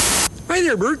Hi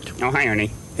there, Bert. Oh, hi,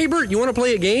 Ernie. Hey, Bert, you want to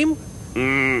play a game?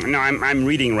 No, I'm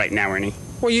reading right now, Ernie.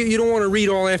 Well, you don't want to read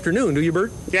all afternoon, do you,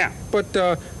 Bert? Yeah. But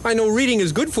I know reading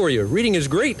is good for you. Reading is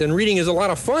great, and reading is a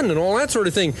lot of fun and all that sort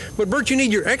of thing. But, Bert, you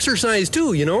need your exercise,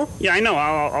 too, you know? Yeah, I know.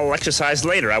 I'll exercise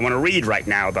later. I want to read right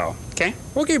now, though. Okay?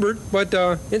 Okay, Bert. But,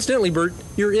 incidentally, Bert,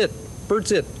 you're it.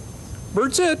 Bert's it.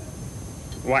 Bert's it.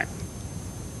 What?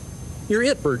 You're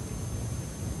it, Bert.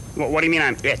 What do you mean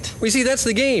I'm it? We see, that's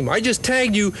the game. I just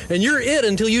tagged you, and you're it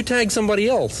until you tag somebody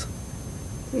else.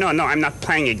 No, I'm not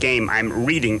playing a game. I'm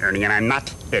reading, Ernie, and I'm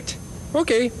not it.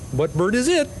 Okay, but Bert is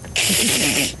it.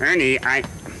 Ernie,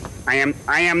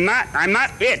 I'm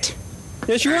not it.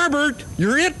 Yes, you are, Bert.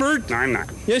 You're it, Bert. No, I'm not.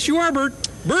 Yes, you are, Bert.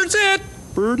 Bert's it.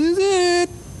 Bert is it.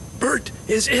 Bert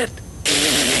is it.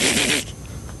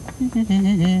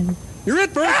 You're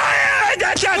it, Bert. I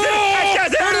got you. I'm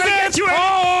gonna get you.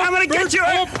 I'm gonna get you.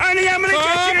 Ernie, I'm gonna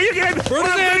get you. You get Bert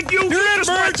is it. You're it,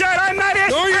 Bert. I'm not it.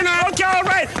 No, you're not. Okay, all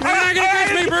right. You're not gonna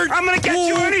catch me, Bert. I'm gonna get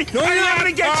you, Ernie. No, you're not. I'm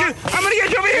gonna get you. I'm gonna get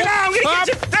you over here now. I'm gonna get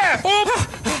you. There.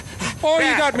 Oh,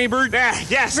 you got me, Bert. There.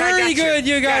 Yes, I got Very you. good,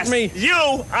 you got Yes. me. You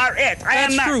are it. I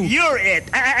am That's not. true. You're it.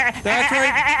 That's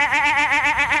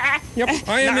right. Yep,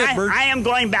 I am it, Bert. I am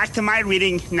going back to my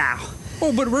reading now.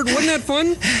 Oh, but Bert, wasn't that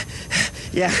fun?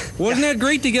 Yeah. Wasn't that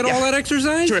great to get all that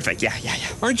exercise? Terrific. Yeah.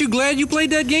 Aren't you glad you played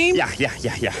that game? Yeah.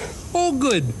 Oh,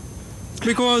 good.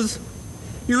 Because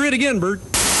you're it again, Bert.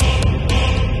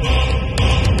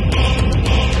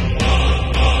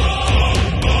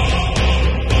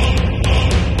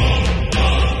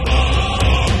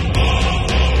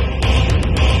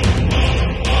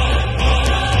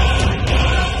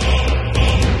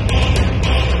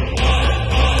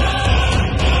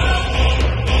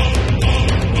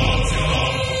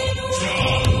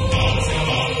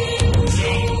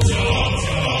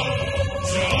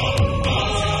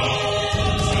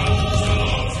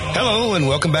 And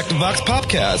welcome back to Vox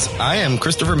Popcast. I am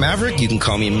Christopher Maverick. You can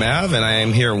call me Mav, and I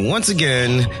am here once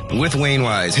again with Wayne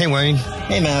Wise. Hey, Wayne.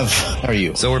 Hey, Mav. How are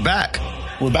you? So we're back.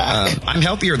 I'm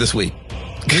healthier this week.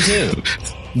 Me too.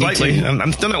 Slightly.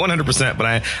 I'm still not 100%,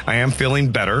 but I am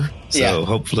feeling better. So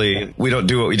hopefully we don't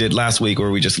do what we did last week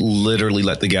where we just literally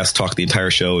let the guests talk the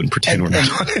entire show and pretend we're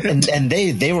not. and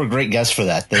they were great guests for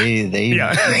that. They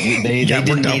didn't need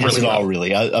us at all,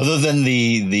 really. Other than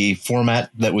the format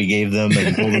that we gave them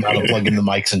and told them how to plug in the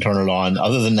mics and turn it on.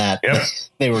 Other than that,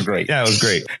 they were great. Yeah, it was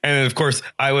great. And of course,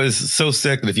 I was so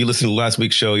sick that if you listen to last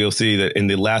week's show, you'll see that in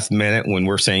the last minute when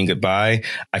we're saying goodbye,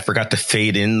 I forgot to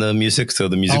fade in the music. So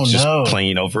the music's just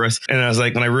playing over us. And I was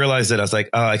like, when I realized it, I was like,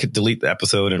 oh, I could delete the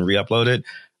episode and re-upload it.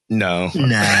 No.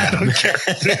 Nah. I don't care.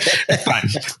 Fine.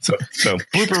 So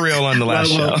blooper reel on the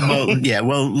last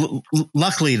show.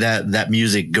 Luckily that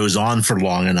music goes on for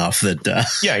long enough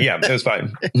that. Yeah, it was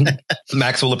fine.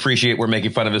 Max will appreciate we're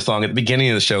making fun of his song at the beginning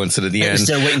of the show instead of the end.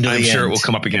 I'm sure it will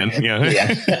come up again.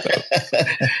 Yeah.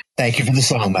 Thank you for the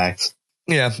song, Max.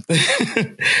 Yeah.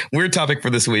 Weird topic for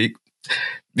this week.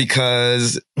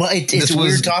 Because it's a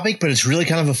weird topic, but it's really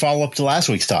kind of a follow up to last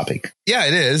week's topic. Yeah,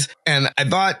 it is. And I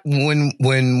thought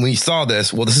when we saw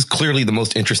this, well, this is clearly the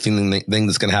most interesting thing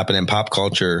that's going to happen in pop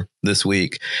culture this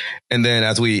week. And then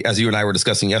as you and I were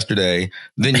discussing yesterday,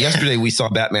 we saw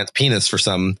Batman's penis for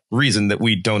some reason that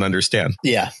we don't understand.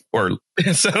 Yeah. Which,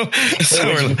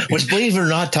 believe it or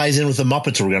not, ties in with the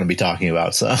Muppets we're going to be talking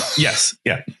about. So yes.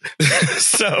 Yeah.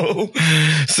 So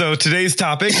today's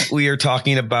topic, we are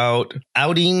talking about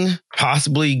outing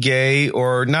possibly gay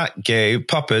or not gay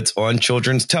puppets on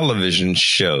children's television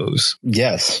shows.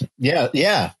 Yes.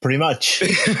 Yeah, pretty much.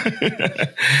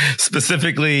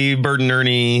 Specifically, Bert and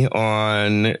Ernie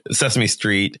on Sesame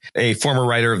Street. A former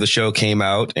writer of the show came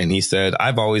out and he said,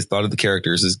 I've always thought of the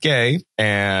characters as gay.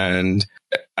 And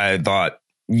I thought,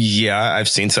 yeah, I've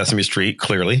seen Sesame Street,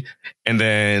 clearly. And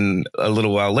then a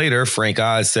little while later, Frank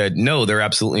Oz said, no, they're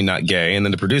absolutely not gay. And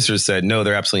then the producers said, no,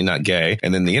 they're absolutely not gay.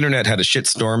 And then the internet had a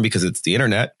shitstorm because it's the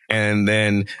internet. And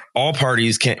then all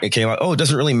parties came out, oh, it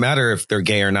doesn't really matter if they're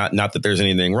gay or not. Not that there's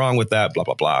anything wrong with that, blah,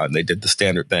 blah, blah. And they did the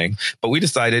standard thing. But we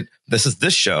decided this is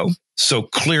this show. So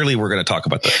clearly we're going to talk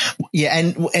about that. Yeah.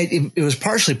 And it was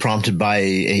partially prompted by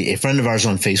a friend of ours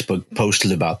on Facebook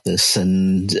posted about this.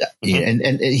 And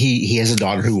he has a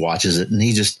daughter who watches it. And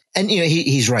he just And,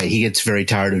 he's right. He gets very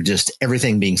tired of just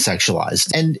everything being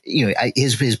sexualized. And,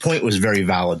 his point was very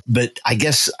valid. But I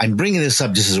guess I'm bringing this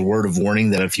up just as a word of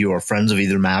warning that if you are friends of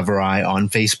either Mav or I on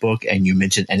Facebook and you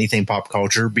mention anything pop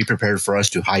culture, be prepared for us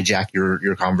to hijack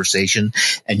your conversation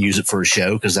and use it for a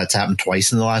show, because that's happened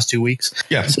twice in the last 2 weeks.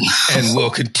 Yes. And we'll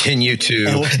continue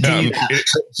to.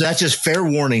 So that's just fair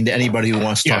warning to anybody who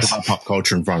wants to talk about pop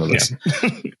culture in front of us.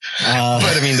 Yeah.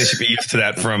 But I mean, they should be used to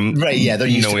that from right. Yeah, they're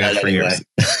used to that anyway. Years.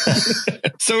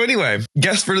 So anyway,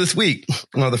 guest for this week.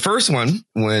 Well, the first one,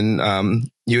 when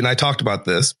you and I talked about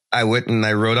this, I went and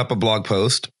I wrote up a blog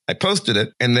post. I posted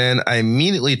it, and then I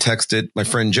immediately texted my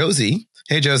friend Josie.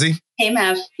 Hey, Josie. Hey,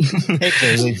 Mav. Hey,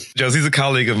 Josie. Josie's a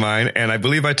colleague of mine, and I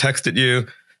believe I texted you,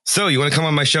 so you want to come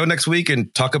on my show next week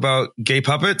and talk about gay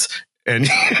puppets? And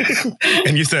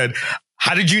and you said,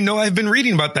 how did you know I've been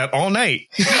reading about that all night?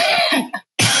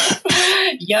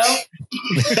 Yep.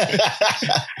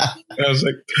 I was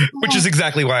like, which is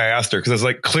exactly why I asked her, because I was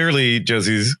like, clearly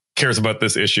Josie cares about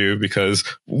this issue, because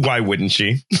why wouldn't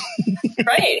she?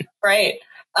 Right.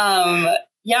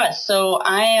 Yeah. So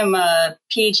I am a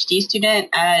PhD student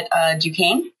at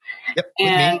Duquesne. Yep.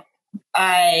 And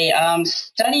I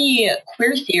study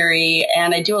queer theory,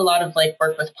 and I do a lot of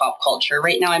work with pop culture.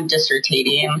 Right now I'm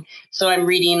dissertating. So I'm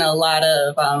reading a lot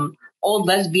of old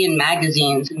lesbian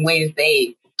magazines and ways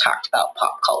they talked about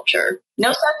pop culture. No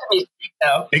Sesame Street,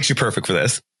 though. Makes you perfect for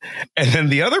this. And then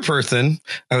the other person,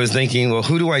 I was thinking, well,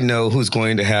 who do I know who's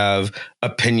going to have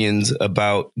opinions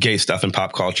about gay stuff in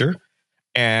pop culture?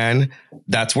 And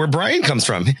that's where Brian comes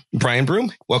from. Brian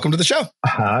Broom, welcome to the show.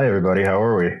 Hi, everybody. How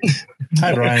are we?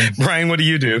 Hi, Brian. Brian, what do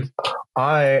you do?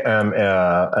 I am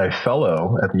a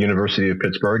fellow at the University of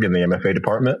Pittsburgh in the MFA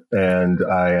department, and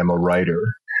I am a writer.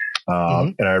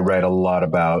 And I write a lot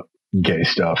about gay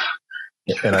stuff.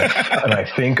 And I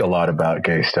think a lot about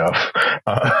gay stuff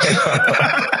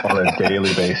on a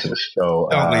daily basis. So,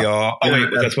 don't we all? Oh,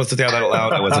 wait, was I supposed to say that out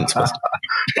loud? I wasn't supposed to.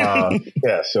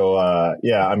 Yeah. So,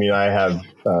 I mean, I have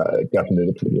definite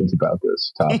opinions about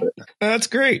this topic. That's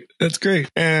great. That's great.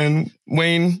 And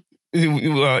Wayne,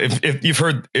 if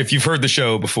you've heard the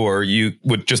show before, you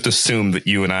would just assume that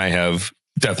you and I have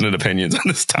definite opinions on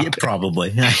this topic. Yeah,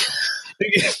 probably.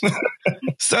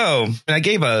 So I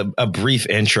gave a brief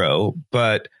intro,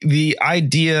 but the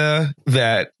idea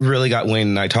that really got Wayne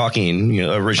and I talking,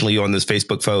 originally on this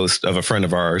Facebook post of a friend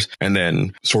of ours, and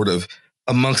then sort of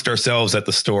amongst ourselves at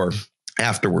the store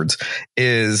afterwards,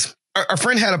 is our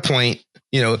friend had a point.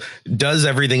 Does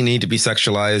everything need to be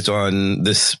sexualized on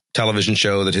this television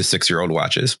show that his 6-year-old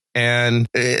watches? And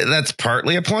that's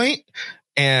partly a point.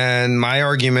 And my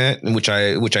argument, which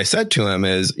I said to him,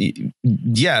 is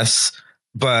yes,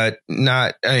 but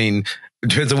not. I mean, it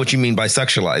depends on what you mean by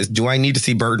sexualized. Do I need to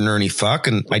see Bert and Ernie fuck?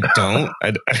 And I don't.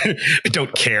 I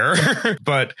don't care.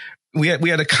 But we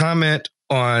had a comment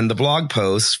on the blog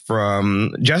post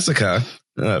from Jessica,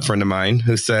 a friend of mine,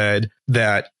 who said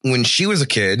that when she was a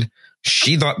kid,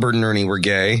 she thought Bert and Ernie were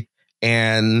gay,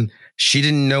 and she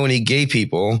didn't know any gay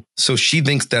people, so she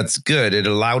thinks that's good. It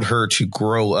allowed her to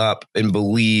grow up and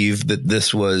believe that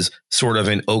this was sort of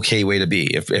an okay way to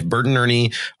be. If Bert and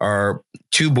Ernie are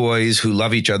two boys who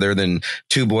love each other, then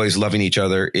two boys loving each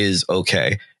other is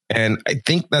okay. And I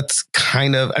think that's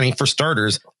for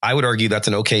starters, I would argue that's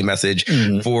an okay message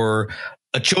for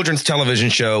a children's television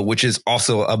show, which is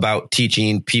also about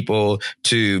teaching people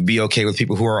to be okay with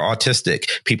people who are autistic,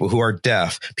 people who are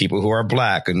deaf, people who are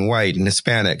black and white and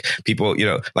Hispanic, people,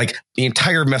 the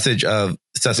entire message of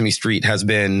Sesame Street has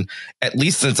been, at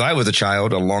least since I was a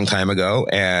child a long time ago,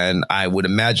 and I would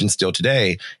imagine still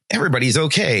today, everybody's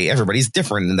okay. Everybody's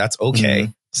different, and that's okay.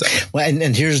 So, well,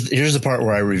 and here's the part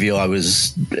where I reveal I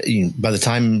was, by the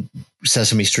time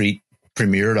Sesame Street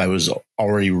premiered, I was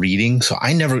already reading. So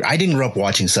I didn't grow up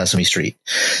watching Sesame Street.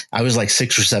 I was like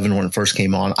 6 or 7 when it first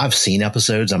came on. I've seen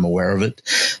episodes. I'm aware of it,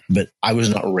 but I was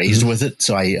not raised with it.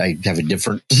 So I have a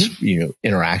different,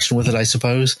 interaction with it, I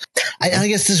suppose. I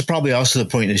guess this is probably also the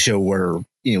point in the show where,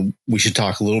 we should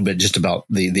talk a little bit just about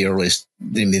the earliest,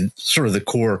 sort of the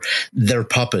core. They're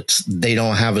puppets. They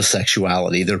don't have a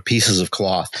sexuality. They're pieces of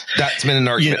cloth. That's been an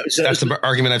argument. That's the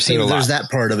argument I've seen a lot. There's that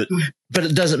part of it. But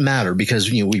it doesn't matter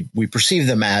because, we perceive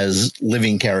them as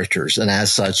living characters. And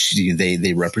as such,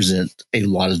 they represent a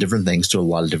lot of different things to a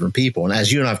lot of different people. And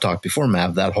as you and I've talked before,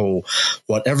 Mav, that whole,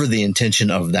 whatever the intention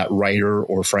of that writer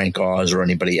or Frank Oz or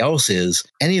anybody else is,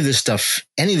 any of this stuff,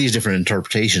 any of these different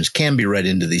interpretations can be read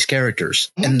into these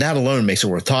characters. And that alone makes it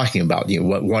worth talking about.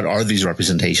 What are these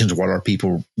representations? What are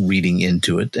people reading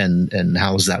into it? And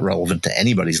how is that relevant to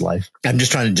anybody's life? I'm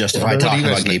just trying to justify talking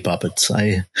about gay puppets.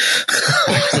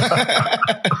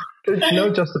 there's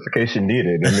no justification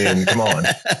needed. I mean, come on.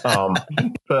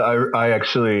 But I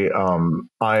actually,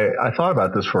 I thought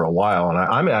about this for a while, and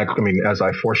I mean, as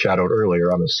I foreshadowed earlier,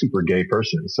 I'm a super gay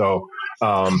person. So,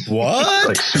 what?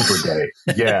 Like super gay.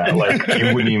 Yeah. Like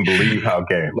you wouldn't even believe how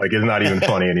gay, like it's not even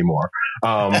funny anymore.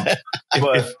 But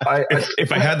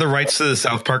if I had the rights to the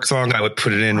South Park song, I would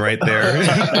put it in right there.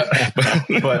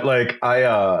 But like,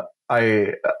 I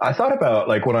thought about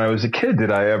like when I was a kid,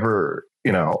 did I ever,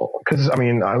 because I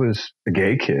mean, I was a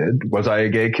gay kid. Was I a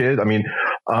gay kid? I mean,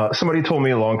 somebody told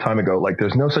me a long time ago, like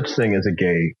there's no such thing as a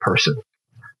gay person.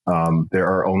 There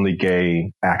are only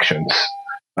gay actions.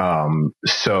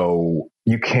 So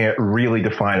you can't really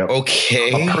define a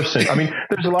person. I mean,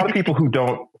 there's a lot of people who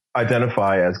don't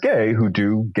identify as gay who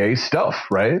do gay stuff,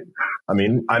 right? I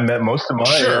mean, I met most of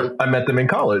mine. I met them in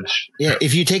college. Yeah,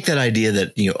 if you take that idea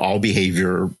that all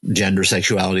behavior, gender,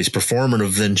 sexuality is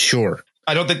performative, then sure.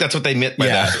 I don't think that's what they meant by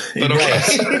that. But okay.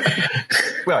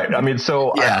 Right. I mean,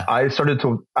 so I started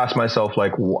to ask myself,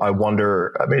 like, I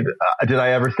wonder. I mean, did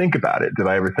I ever think about it? Did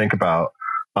I ever think about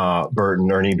Bert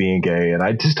and Ernie being gay? And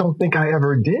I just don't think I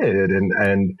ever did.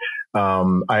 And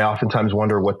I oftentimes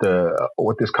wonder what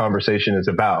this conversation is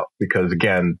about, because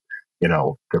again,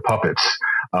 they're puppets.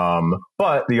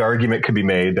 But the argument could be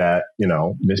made that,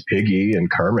 Miss Piggy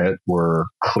and Kermit were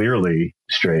clearly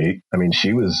straight. I mean,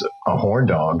 she was a horn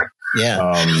dog.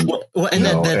 Yeah. And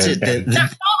that's it. That's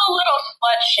all a little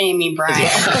slut-shamey, Brian.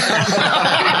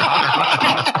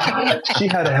 She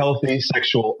had a healthy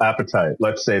sexual appetite.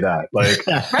 Let's say that. Like,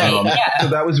 so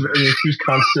that was she was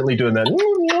constantly doing that,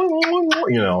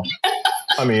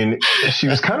 I mean, she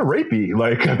was kind of rapey.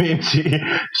 Like, I mean, she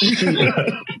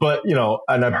but,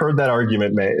 and I've heard that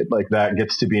argument made, like that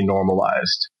gets to be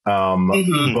normalized.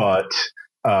 But,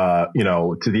 to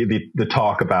the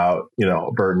talk about,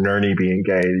 Bert and Ernie being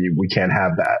gay, we can't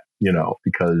have that,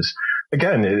 because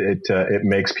again, it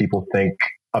makes people think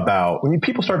about, when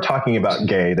people start talking about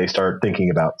gay, they start thinking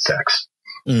about sex.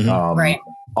 Right.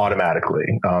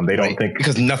 Automatically. They don't think,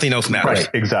 because nothing else matters. Right.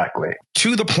 Exactly.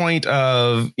 To the point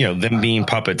of, them being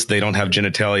puppets, they don't have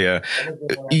genitalia.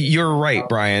 You're right,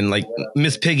 Brian. Like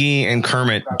Miss Piggy and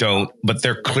Kermit don't, but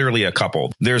they're clearly a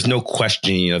couple. There's no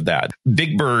questioning of that.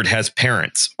 Big Bird has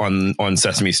parents on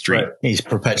Sesame Street. Right. He's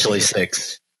perpetually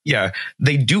 6. Yeah,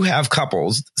 they do have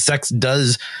couples. Sex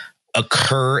does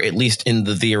occur, at least in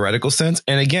the theoretical sense.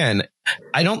 And again,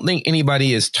 I don't think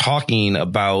anybody is talking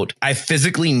about, I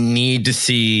physically need to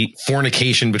see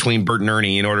fornication between Bert and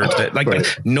Ernie in order to, like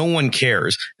no one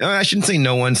cares. I shouldn't say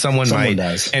no one, someone might.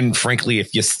 Does. And frankly,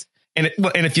 if you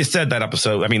said that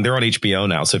episode, I mean, they're on HBO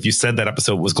now. So if you said that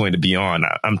episode was going to be on,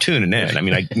 I'm tuning in. I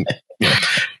mean,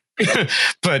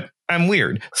 but I'm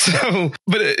weird. So,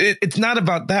 but it's not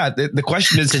about that. The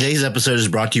question is, today's episode is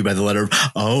brought to you by the letter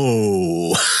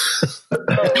O.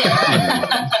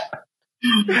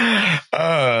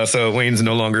 So Wayne's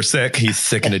no longer sick. He's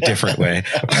sick in a different way.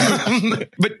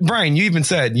 But Brian, you even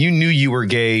said you knew you were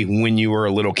gay when you were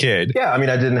a little kid. Yeah. I mean,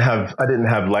 I didn't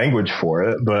have language for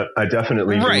it, but I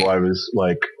definitely knew I was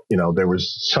like, there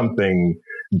was something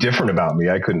different about me.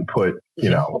 I couldn't put,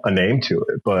 a name to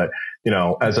it, but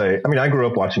I grew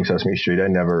up watching Sesame Street.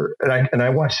 I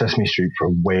watched Sesame Street for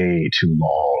way too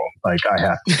long. Like I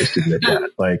have to just admit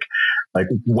that, like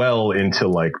well into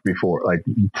like before, like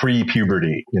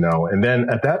pre-puberty, and then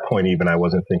at that point, even I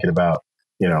wasn't thinking about,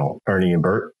 Ernie and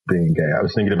Bert being gay. I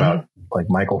was thinking about like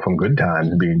Michael from Good Times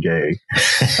being gay.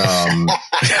 Oh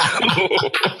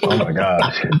my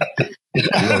gosh. We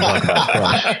don't talk about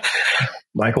crush.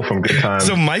 Michael from Good Times.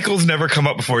 So Michael's never come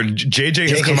up before. JJ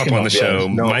has come up on the show.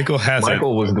 No, Michael hasn't.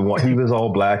 Michael was the one. He was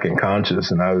all black and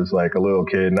conscious, and I was like a little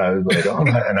kid, and I was like, oh,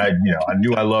 and I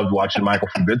knew I loved watching Michael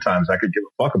from Good Times. I could give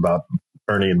a fuck about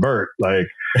Ernie and Bert, like,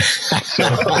 so,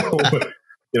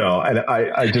 and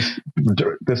I just,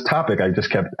 this topic, I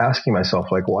just kept asking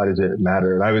myself, like, why does it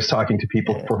matter? And I was talking to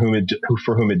people for whom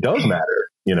it does matter.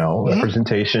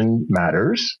 Representation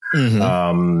matters.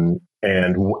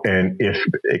 And if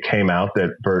it came out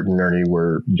that Bert and Ernie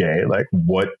were gay, like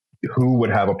who would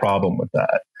have a problem with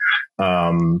that?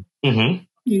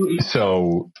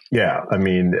 So yeah, I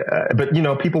mean, but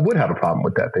people would have a problem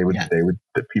with that.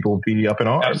 People would be up in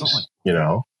arms. Absolutely.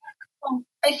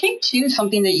 I think too,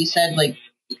 something that you said, like,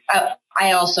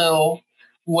 I also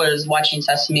was watching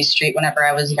Sesame Street whenever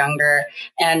I was younger,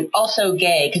 and also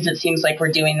gay, because it seems like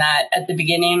we're doing that at the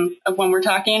beginning of when we're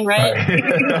talking, right?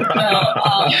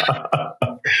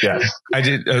 Yes, I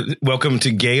did. Welcome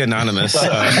to Gay Anonymous.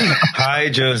 Hi,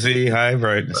 Josie. Hi,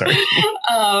 Brian. Sorry.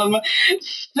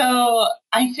 So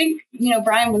I think,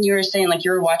 Brian, when you were saying like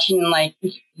you were watching, like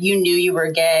you knew you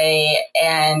were gay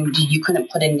and you couldn't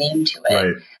put a name to it.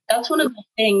 Right. that's one of the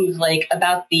things like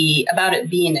about it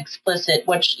being explicit,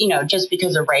 which, just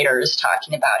because a writer is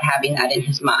talking about having that in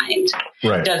his mind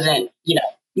doesn't,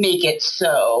 make it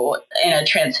so in a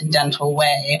transcendental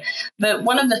way. But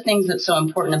one of the things that's so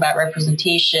important about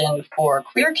representation for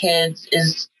queer kids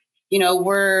is,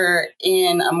 we're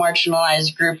in a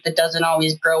marginalized group that doesn't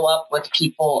always grow up with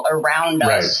people around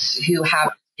us who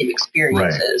have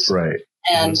experiences. Right.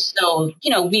 And so,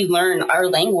 we learn our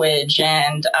language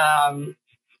and,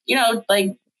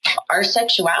 like our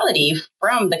sexuality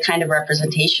from the kind of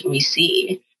representation we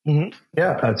see. Mm-hmm.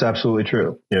 Yeah, that's absolutely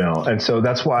true. And so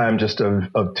that's why I'm just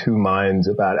of two minds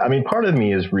about it. I mean, part of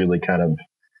me is really kind of,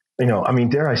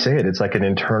 dare I say it, it's like an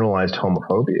internalized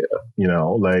homophobia,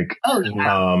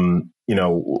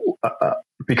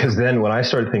 because then when I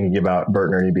started thinking about Bert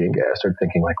and Ernie being gay, I started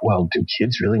thinking like, well, do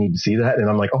kids really need to see that? And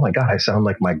I'm like, oh my God, I sound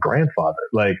like my grandfather.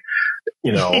 Like,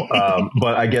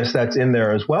 but I guess that's in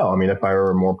there as well. I mean, if I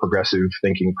were a more progressive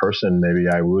thinking person, maybe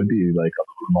I would be like,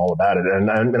 I'm all about it.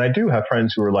 And I do have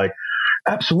friends who are like,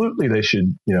 absolutely, they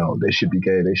should be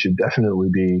gay. They should definitely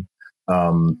be,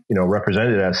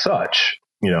 represented as such.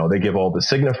 They give all the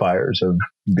signifiers of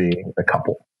being a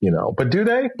couple, but do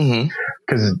they?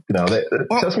 Because,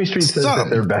 Sesame Street says that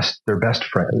they're best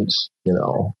friends.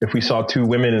 If we saw two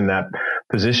women in that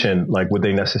position, like, would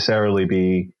they necessarily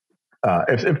be,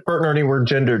 if Bert and Ernie were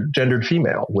gendered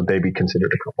female, would they be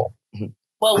considered a couple?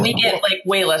 Well, we get like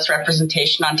way less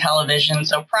representation on television,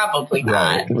 so probably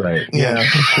not. Right. Yeah,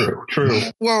 true.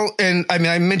 Well, and I mean,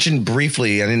 I mentioned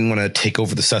briefly, I didn't want to take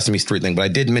over the Sesame Street thing, but I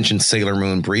did mention Sailor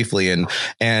Moon briefly.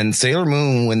 And Sailor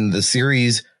Moon, when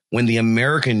the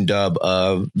American dub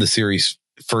of the series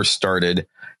first started,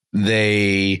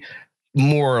 they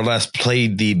more or less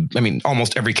played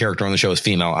almost every character on the show is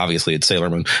female. Obviously, it's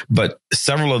Sailor Moon, but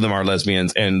several of them are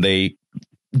lesbians, and they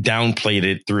downplayed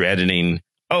it through editing.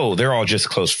 Oh, they're all just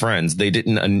close friends. They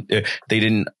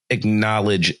didn't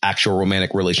acknowledge actual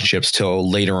romantic relationships till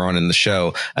later on in the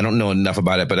show. I don't know enough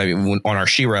about it, but I mean, on our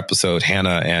She-Ra episode,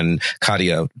 Hannah and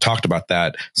Katia talked about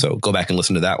that. So go back and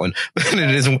listen to that one. But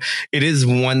it is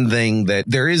one thing that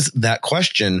there is that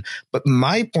question. But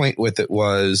my point with it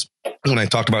was, when I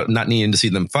talked about not needing to see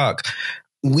them fuck,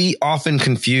 we often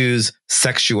confuse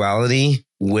sexuality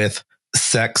with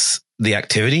sex, the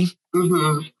activity.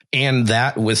 Mm-hmm. And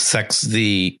that with sex,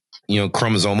 the,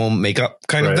 chromosomal makeup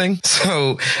kind of thing.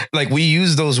 So like we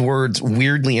use those words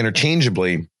weirdly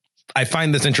interchangeably. I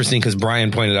find this interesting because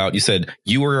Brian pointed out, you said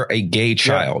you were a gay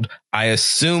child. Yeah. I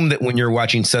assume that when you're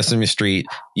watching Sesame Street,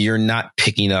 you're not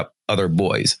picking up other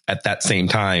boys at that same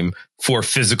time for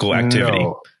physical activity.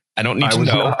 No. I don't need to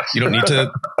know. Not. You don't need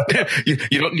to.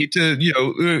 You don't need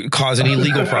to, cause any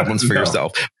legal problems for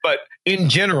yourself. But in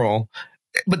general,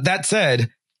 but that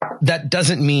said, that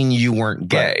doesn't mean you weren't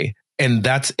gay. Right. And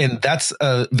that's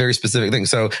a very specific thing.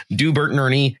 So do Bert and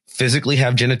Ernie physically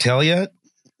have genitalia?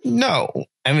 No.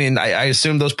 I mean, I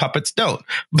assume those puppets don't,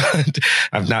 but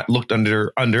I've not looked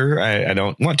under. I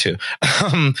don't want to.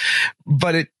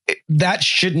 But that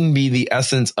shouldn't be the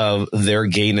essence of their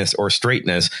gayness or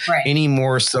straightness any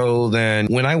more so than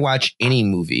when I watch any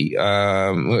movie.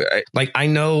 I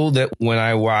know that when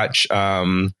I watch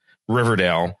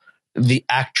Riverdale, the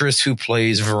actress who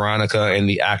plays Veronica and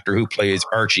the actor who plays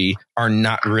Archie are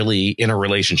not really in a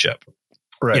relationship.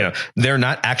 Right. They're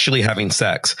not actually having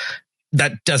sex.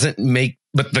 That doesn't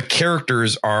but the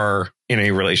characters are in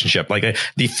a relationship. Like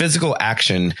the physical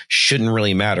action shouldn't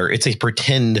really matter. It's a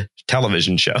pretend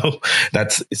television show.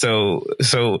 That's so,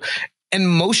 and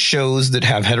most shows that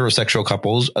have heterosexual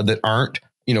couples that aren't,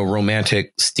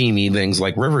 romantic, steamy things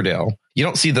like Riverdale, you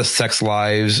don't see the sex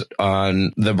lives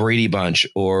on the Brady Bunch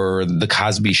or the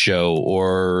Cosby Show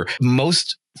or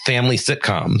most family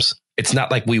sitcoms. It's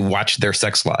not like we watch their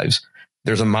sex lives.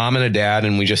 There's a mom and a dad,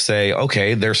 and we just say,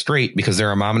 okay, they're straight because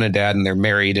they're a mom and a dad and they're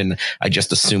married, and I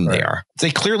just assume they are.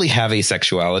 They clearly have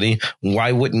asexuality.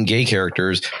 Why wouldn't gay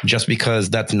characters, just because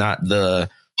that's not the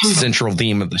central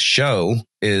theme of the show,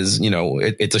 is,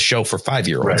 it's a show for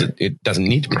 5-year-olds. Right. It doesn't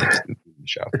need to be the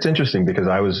show. It's interesting because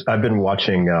I've been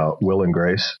watching Will and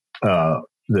Grace,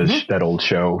 that old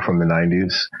show from the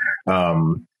 90s,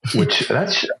 which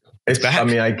it's back. I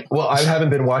mean, I haven't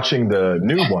been watching the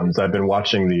new ones. I've been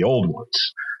watching the old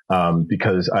ones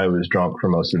because I was drunk for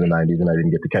most of the 90s and I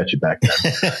didn't get to catch it back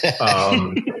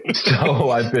then.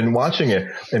 So I've been watching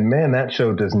it, and man, that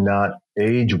show does not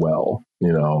age well.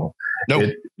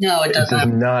 Nope. It does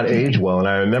not age well. And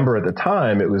I remember at the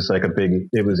time it was a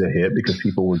hit because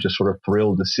people were just sort of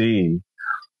thrilled to see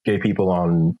gay people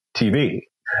on TV.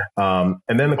 And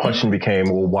then the question became,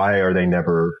 well, why are they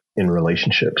never in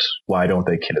relationships? Why don't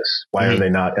they kiss? Why are they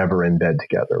not ever in bed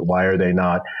together? Why are they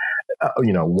not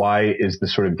why is the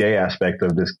sort of gay aspect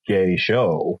of this gay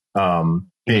show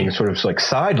being sort of like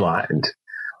sidelined?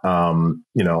 And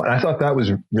I thought that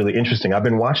was really interesting. I've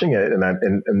been watching it, and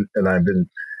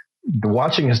the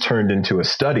watching has turned into a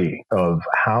study of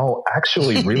how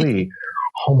actually really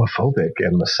homophobic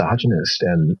and misogynist,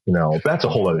 and that's a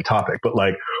whole other topic. But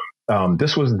like,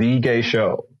 this was the gay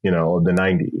show, of the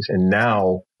 90s, and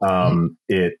now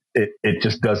it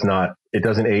just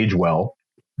doesn't age well,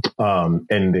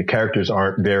 and the characters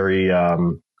aren't very.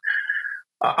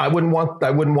 I wouldn't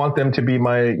want them to be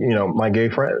my gay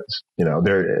friends.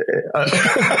 They're,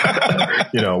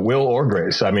 Will or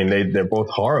Grace. I mean, they're both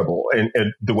horrible, and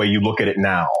the way you look at it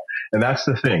now. And that's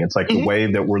the thing. It's like the way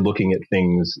that we're looking at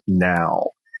things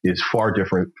now is far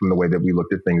different from the way that we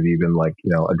looked at things even like,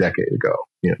 a decade ago.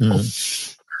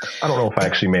 I don't know if I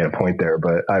actually made a point there,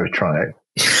 but I was trying.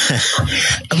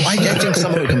 I think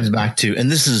some of it comes back to,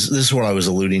 and this is what I was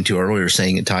alluding to earlier,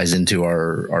 saying it ties into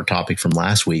our topic from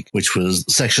last week, which was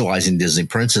sexualizing Disney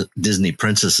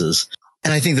princesses.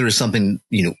 And I think there is something,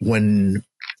 when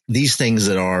these things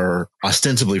that are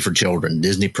ostensibly for children,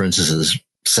 Disney princesses,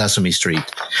 Sesame Street,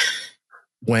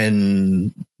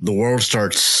 when the world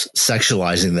starts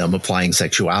sexualizing them, applying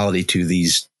sexuality to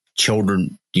these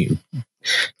children,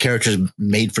 characters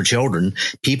made for children,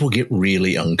 people get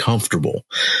really uncomfortable.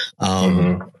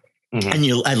 And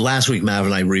last week, Mav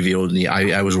and I revealed,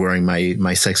 I was wearing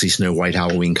my sexy Snow White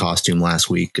Halloween costume last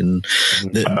week, and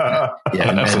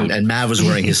and Mav was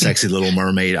wearing his sexy Little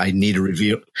Mermaid. I need to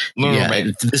reveal.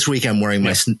 This week I'm wearing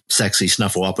my sexy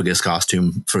Snuffleupagus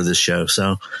costume for this show.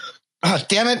 So. Oh,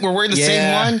 damn it. We're wearing the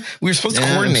same one. We were supposed to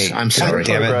coordinate. I'm sorry.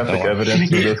 Damn it.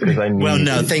 Evidence of this because I need. Well,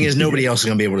 no, the thing is, nobody else is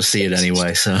going to be able to see it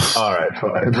anyway. So, all right,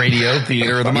 fine. Radio,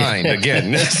 theater of the mind.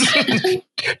 Again,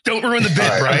 don't ruin the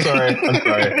bit, right? I'm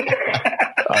sorry.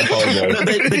 I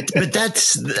apologize. But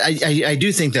that's, I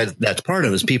do think that's part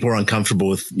of it. Is people are uncomfortable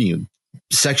with,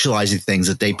 sexualizing things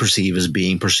that they perceive as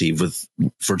being perceived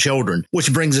for children,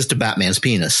 which brings us to Batman's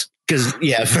penis. Because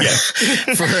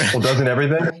doesn't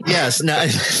everything? Yes, no,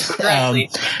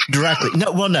 directly.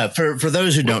 No. For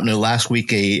those who don't know, last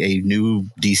week a new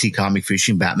DC comic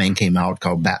featuring Batman came out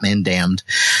called Batman Damned.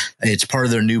 It's part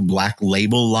of their new Black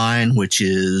Label line, which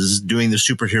is doing the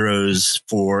superheroes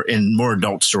in more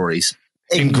adult stories.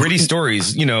 In gritty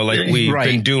stories, like we've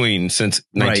been doing since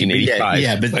 1985.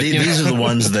 Yeah, but these are the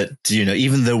ones that,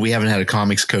 even though we haven't had a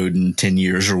comics code in 10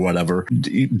 years or whatever,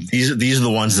 these are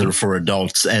the ones that are for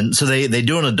adults. And so they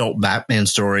do an adult Batman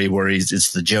story where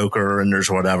it's the Joker and there's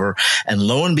whatever. And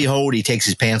lo and behold, he takes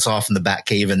his pants off in the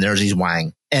Batcave and there's his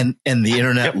wang. And the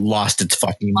internet lost its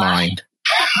fucking mind.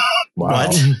 Wow.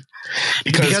 What?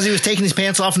 Because he was taking his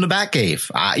pants off in the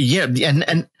Batcave. As you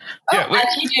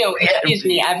do. Excuse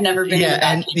me. I've never been in the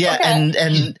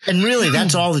Batcave. And really,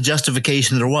 that's all the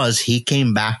justification there was. He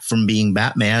came back from being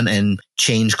Batman and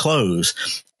changed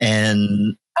clothes.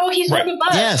 And he's on the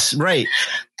bus. Yes, right.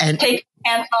 And take his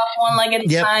pants off one leg at a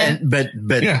time. But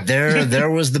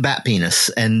there was the bat penis,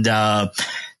 and the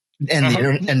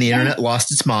internet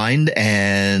lost its mind,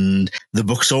 and the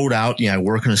book sold out. I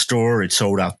work in a store. It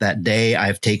sold out that day.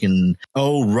 I've taken,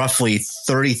 roughly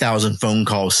 30,000 phone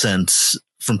calls since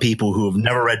from people who have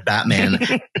never read Batman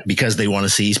because they want to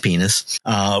see his penis.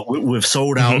 We've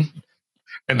sold out.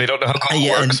 And they don't know how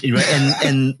it works.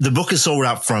 And the book is sold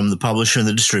out from the publisher and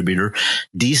the distributor.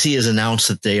 DC has announced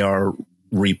that they are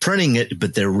reprinting it,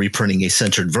 but they're reprinting a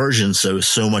censored version.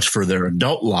 So much for their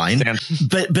adult line.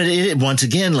 But once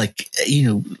again,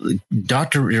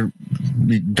 Dr.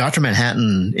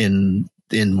 Manhattan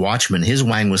in Watchmen, his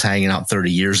wang was hanging out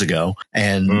 30 years ago.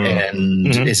 And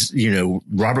it's,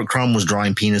 Robert Crumb was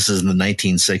drawing penises in the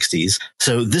 1960s.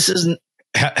 So this isn't,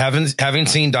 having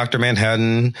seen Dr.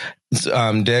 Manhattan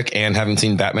dick and having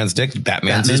seen Batman's dick,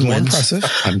 Batman's is more impressive.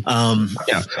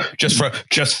 Just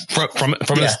from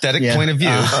an aesthetic point of view.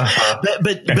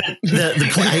 But the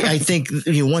point, I think,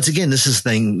 once again, this is a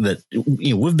thing that,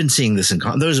 we've been seeing this in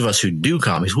those of us who do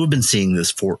comics, we've been seeing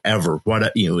this forever.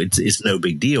 It's no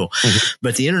big deal,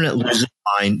 but the internet loses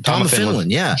mind. Tom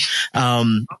Finland. Yeah.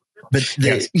 But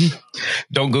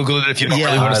don't Google it if you don't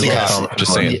really want to see it.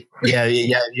 Just saying. Yeah.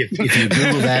 If you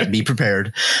Google that, be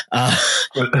prepared.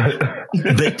 But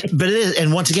it is,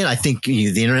 and once again, I think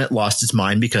the internet lost its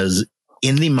mind because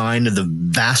in the mind of the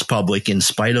vast public, in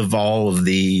spite of all of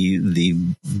the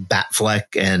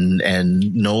Batfleck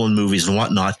and Nolan movies and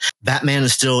whatnot, Batman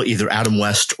is still either Adam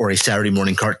West or a Saturday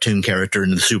morning cartoon character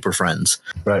in the Super Friends.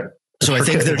 Right. So I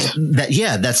think there's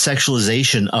that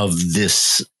sexualization of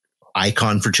this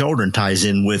icon for children ties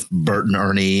in with Bert and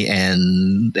Ernie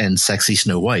and sexy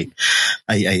Snow White.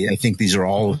 I think these are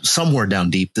all somewhere down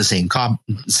deep the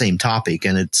same topic,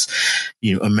 and it's,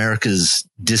 you know, America's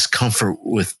discomfort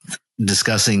with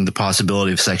discussing the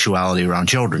possibility of sexuality around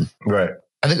children. Right.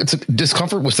 I think it's a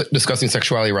discomfort with discussing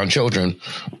sexuality around children,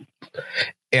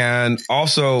 and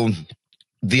also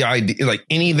the idea, like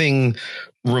anything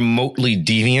remotely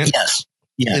deviant. Yes.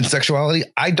 Yeah. In sexuality,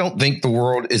 I don't think the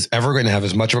world is ever going to have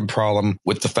as much of a problem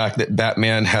with the fact that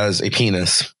Batman has a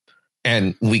penis,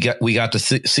 and we got to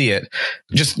see it.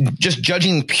 Just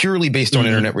judging purely based on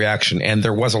internet reaction, and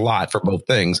there was a lot for both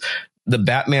things. The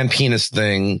Batman penis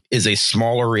thing is a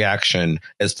smaller reaction,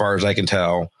 as far as I can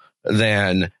tell,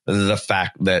 than the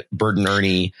fact that Bert and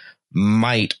Ernie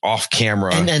might off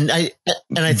camera. And I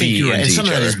think you're right. And some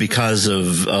of that is because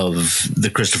of the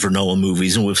Christopher Nolan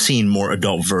movies, and we've seen more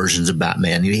adult versions of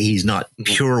Batman. He's not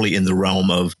purely in the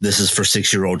realm of this is for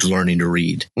 6-year-olds learning to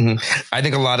read. I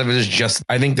think a lot of it is just,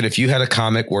 I think that if you had a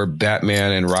comic where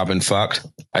Batman and Robin fucked,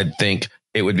 I think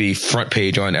it would be front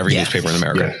page on every newspaper in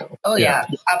America. Yeah. Oh yeah,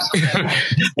 absolutely.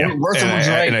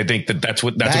 And I think that's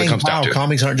what it comes down to.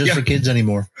 Comics aren't just for kids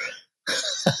anymore.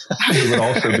 It would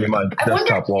also be my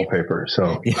desktop wallpaper.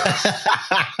 So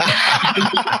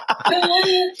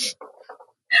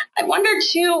I wonder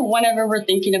too, whenever we're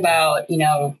thinking about, you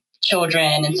know,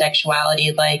 children and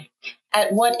sexuality, like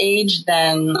at what age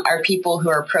then are people who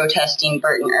are protesting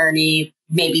Bert and Ernie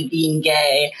maybe being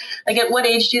gay? Like at what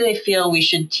age do they feel we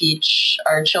should teach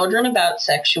our children about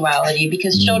sexuality?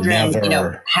 Because children, you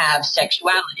know, have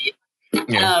sexuality.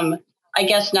 Yeah. I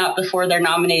guess not before they're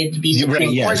nominated to be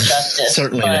Supreme Court Justice.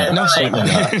 Certainly not. No, certainly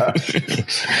not.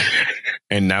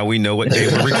 And now we know what day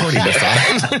we're recording this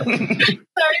on.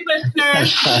 Sorry,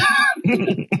 listeners.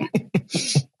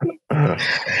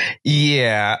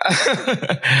 Yeah.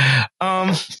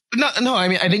 No, I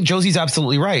mean, I think Josie's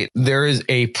absolutely right. There is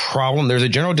a problem. There's a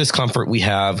general discomfort we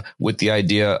have with the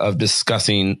idea of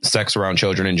discussing sex around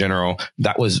children in general.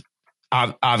 That was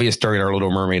obvious during our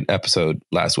Little Mermaid episode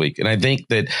last week. And I think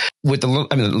that with the Little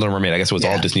Mermaid, I guess it was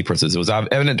all Disney princesses. It was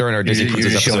evident during our Disney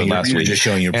princess episode last week. You're just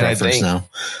showing your preference now.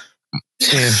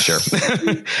 Yeah, sure.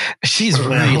 She's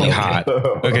really hot.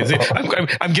 Okay, see,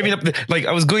 I'm giving up.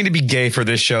 I was going to be gay for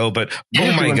this show, but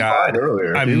oh my god,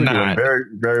 earlier. I'm not. Very,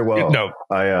 very well. No,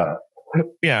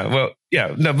 yeah, well,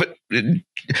 yeah, no, but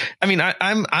I mean,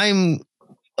 I'm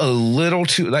a little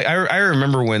too I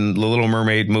remember when the Little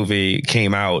Mermaid movie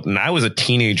came out, and I was a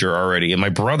teenager already, and my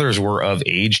brothers were of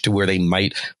age to where they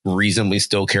might reasonably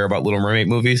still care about Little Mermaid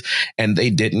movies, and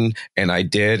they didn't, and I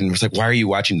did, and it was like, why are you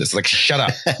watching this? Like, shut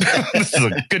up. This is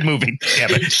a good movie.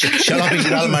 Damn it. Shut up and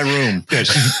get out of my room.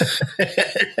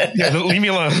 Yeah, leave me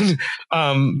alone.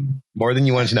 More than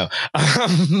you want to know.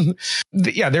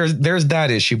 There's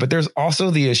that issue, but there's also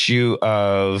the issue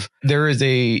of there is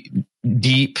a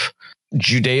deep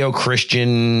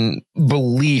Judeo-Christian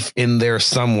belief in there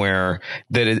somewhere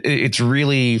that it's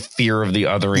really fear of the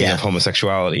othering of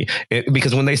homosexuality.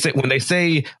 Because when they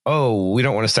say, oh, we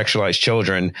don't want to sexualize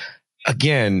children,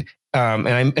 again,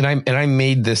 I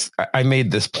made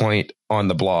this point on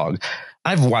the blog.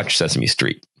 I've watched Sesame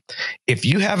Street. If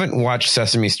you haven't watched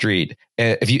Sesame Street,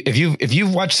 if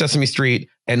you've watched Sesame Street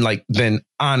and been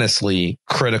honestly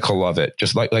critical of it,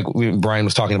 just like Brian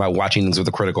was talking about watching things with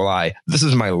a critical eye, this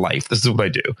is my life. This is what I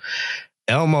do.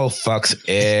 Elmo fucks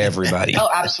everybody. Oh,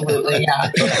 absolutely.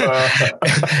 Yeah.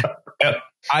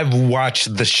 I've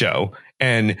watched the show,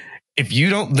 and if you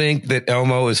don't think that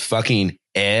Elmo is fucking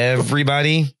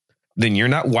everybody, then you're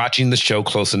not watching the show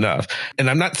close enough. And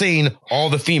I'm not saying all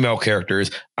the female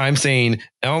characters. I'm saying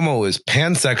Elmo is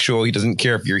pansexual. He doesn't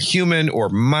care if you're human or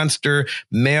monster,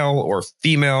 male or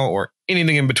female or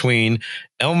anything in between.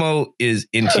 Elmo is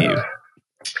into you.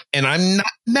 And I'm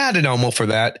not mad at Elmo for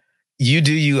that. You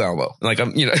do you, Elmo.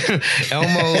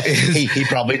 Elmo is... he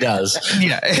probably does.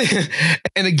 Yeah.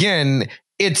 And again,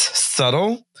 it's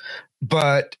subtle,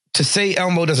 but to say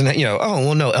Elmo doesn't,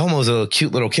 Elmo's a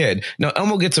cute little kid. No,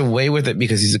 Elmo gets away with it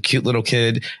because he's a cute little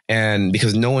kid, and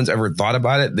because no one's ever thought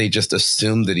about it, they just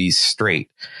assume that he's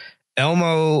straight.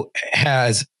 Elmo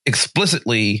has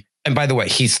explicitly, and by the way,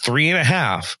 he's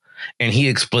 3.5, and he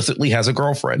explicitly has a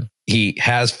girlfriend. He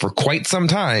has for quite some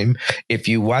time. If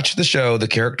you watch the show, the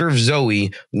character of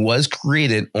Zoe was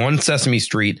created on Sesame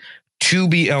Street to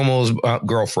be Elmo's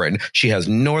girlfriend. She has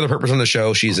no other purpose on the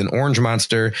show. She's an orange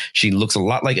monster. She looks a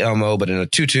lot like Elmo, but in a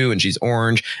tutu, and she's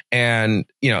orange. And,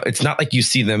 it's not like you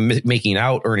see them making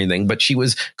out or anything, but she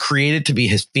was created to be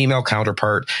his female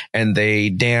counterpart, and they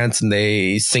dance and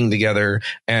they sing together,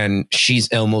 and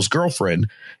she's Elmo's girlfriend.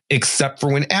 except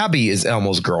for when Abby is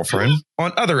Elmo's girlfriend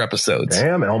on other episodes.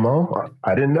 Damn, Elmo.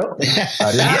 I didn't know. Good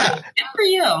for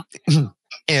you.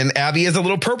 And Abby is a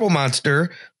little purple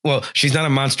monster. Well, she's not a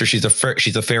monster. She's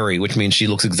a fairy, which means she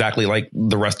looks exactly like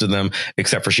the rest of them,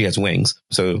 except for she has wings.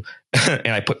 So, and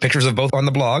I put pictures of both on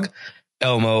the blog.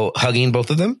 Elmo hugging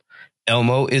both of them.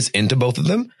 Elmo is into both of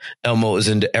them. Elmo is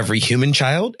into every human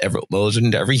child. Elmo is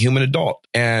into every human adult.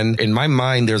 And in my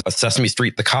mind, there's a Sesame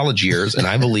Street, the college years. And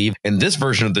I believe in this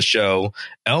version of the show,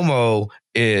 Elmo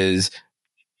is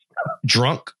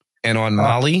drunk and on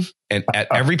Molly and at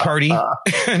every party.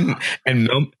 and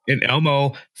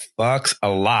Elmo fucks a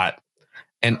lot.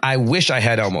 And I wish I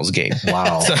had Elmo's game.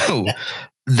 Wow. So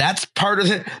that's part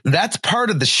of it. That's part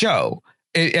of the show.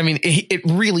 It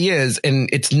really is. And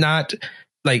it's not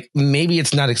like, maybe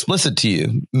it's not explicit to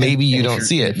you. Maybe you don't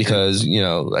see it because,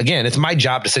 again, it's my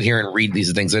job to sit here and read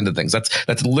these things into things.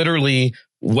 That's literally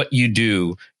what you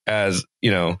do as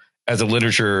a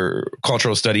literature,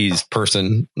 cultural studies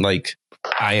person, like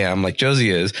I am, like Josie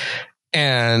is.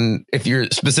 And if you're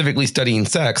specifically studying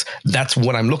sex, that's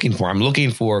what I'm looking for. I'm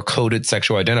looking for coded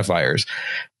sexual identifiers.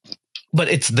 But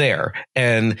it's there.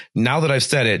 And now that I've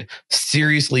said it,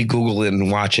 seriously Google it and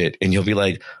watch it. And you'll be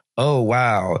like, oh,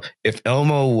 wow. If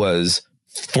Elmo was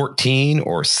 14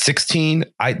 or 16,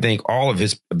 I think all of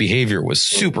his behavior was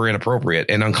super inappropriate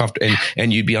and uncomfortable,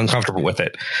 and you'd be uncomfortable with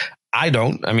it. I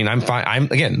don't. I mean, I'm fine.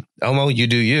 Again, Elmo, you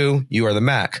do you. You are the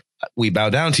Mac. We bow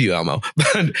down to you, Elmo.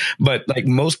 But like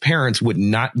most parents would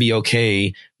not be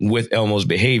okay with Elmo's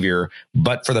behavior,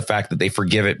 but for the fact that they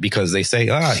forgive it because they say,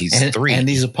 he's 3. And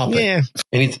he's a puppet. Yeah.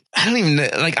 And I don't even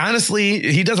like, honestly,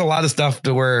 he does a lot of stuff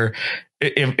to where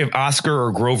if Oscar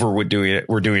or Grover were doing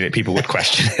it, people would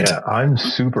question it. Yeah, I'm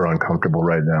super uncomfortable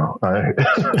right now.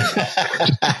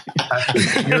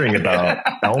 After hearing about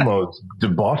Elmo's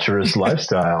debaucherous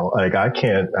lifestyle, like I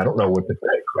don't know what to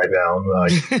think right now.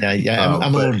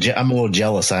 I'm a little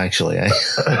jealous, actually.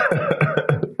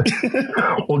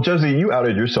 Well, Josie, you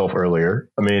outed yourself earlier.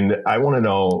 I mean, I want to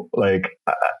know,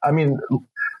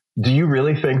 do you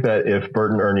really think that if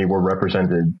Bert and Ernie were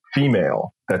represented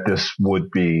female, that this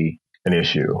would be an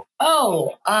issue? Yeah.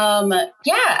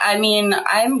 I mean,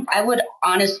 I would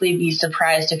honestly be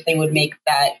surprised if they would make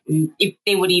that, if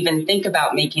they would even think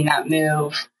about making that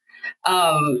move.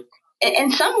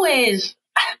 In some ways,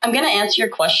 I'm going to answer your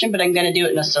question, but I'm going to do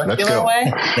it in a circular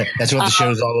way. That's what the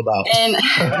show's all about.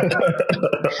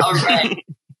 All right.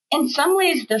 In some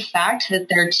ways, the fact that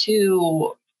they're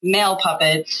two male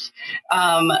puppets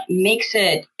makes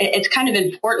it's kind of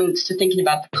important to thinking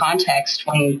about the context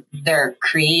when they're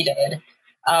created.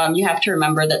 You have to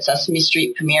remember that Sesame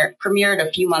Street premiered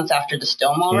a few months after the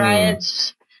Stonewall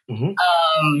riots.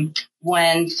 Mm-hmm.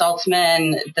 When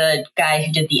Saltzman, the guy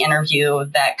who did the interview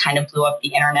that kind of blew up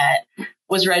the internet,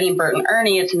 was writing Bert and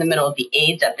Ernie, it's in the middle of the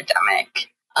AIDS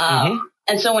epidemic.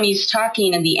 And so when he's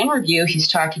talking in the interview, he's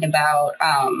talking about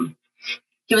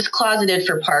he was closeted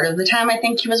for part of the time. I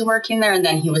think he was working there, and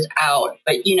then he was out.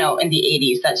 But, in the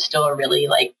 80s, that's still a really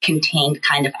contained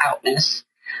kind of outness.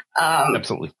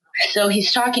 Absolutely. So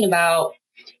he's talking about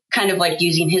kind of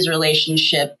using his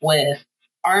relationship with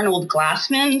Arnold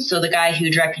Glassman, so the guy who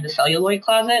directed The Celluloid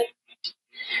Closet,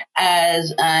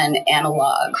 as an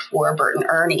analog for Bert and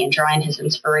Ernie and drawing his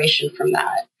inspiration from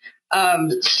that.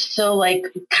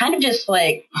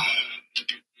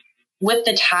 With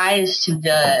the ties to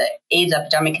the AIDS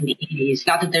epidemic in the 80s,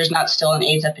 not that there's not still an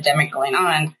AIDS epidemic going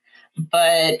on,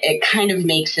 but it kind of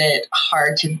makes it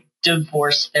hard to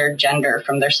divorce their gender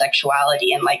from their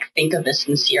sexuality and think of a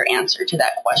sincere answer to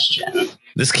that question.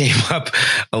 This came up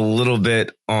a little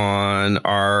bit on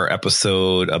our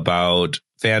episode about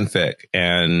fanfic,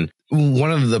 and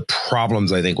one of the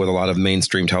problems I think with a lot of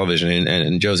mainstream television,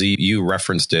 and Josie, you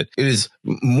referenced it, it is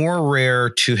more rare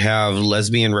to have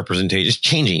lesbian representation. It's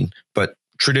changing, but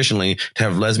traditionally to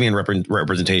have lesbian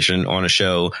representation on a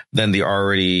show than the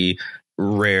already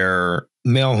rare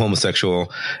male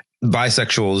homosexual.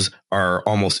 Bisexuals are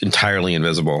almost entirely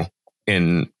invisible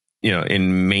in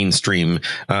mainstream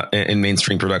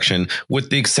production,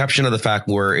 with the exception of the fact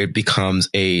where it becomes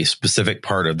a specific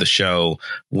part of the show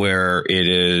where it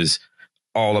is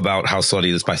all about how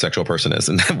slutty this bisexual person is.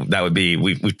 And that would be,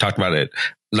 we've talked about it,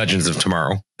 Legends of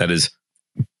Tomorrow. That is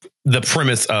the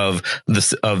premise of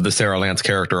the Sarah Lance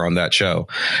character on that show.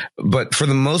 But for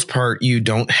the most part, you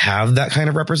don't have that kind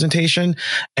of representation.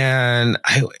 And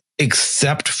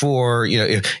except for,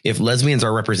 if lesbians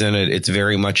are represented, it's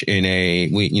very much in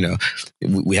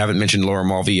we haven't mentioned Laura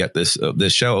Mulvey yet this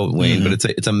show, Wayne, but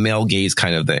it's a male gaze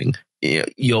kind of thing.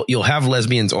 You'll have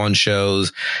lesbians on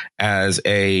shows as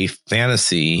a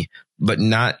fantasy, but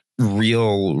not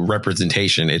real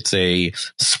representation. It's a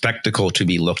spectacle to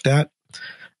be looked at.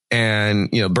 And,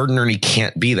 you know, Bert and Ernie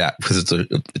can't be that because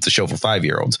it's a show for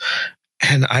 5-year-olds.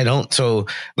 And I don't. So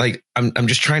like, I'm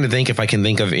just trying to think if I can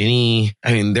think of any.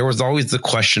 I mean, there was always the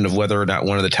question of whether or not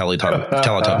one of the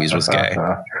Teletubbies was gay,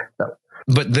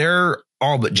 but they're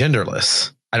all but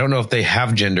genderless. I don't know if they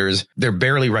have genders. They're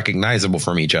barely recognizable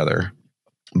from each other,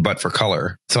 but for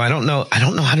color. So I don't know. I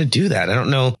don't know how to do that. I don't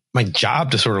know my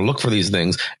job to sort of look for these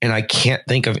things. And I can't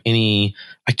think of any.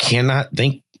 I cannot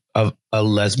think of a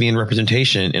lesbian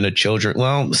representation in a children.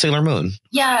 Well, Sailor Moon.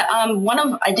 Yeah.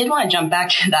 I did want to jump back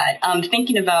to that.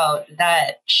 Thinking about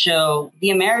that show,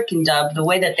 the American dub, the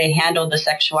way that they handled the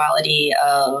sexuality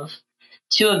of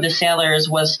 2 of the sailors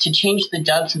was to change the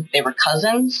dub so that they were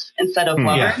cousins instead of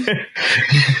lovers.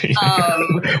 Yeah.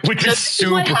 Which is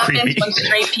super what happens creepy when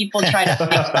straight people try to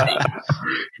fix things.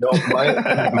 No,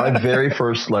 my very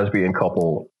first lesbian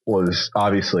couple was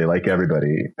obviously, like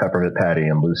everybody, Peppermint Patty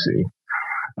and Lucy.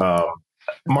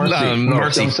 Marcy.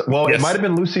 Well, yes. It might have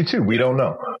been Lucy too. We don't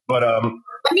know, but I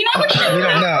mean, I'm sure. We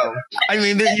don't know. I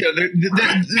mean,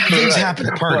 things happen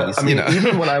at parties. But, I mean,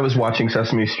 even when I was watching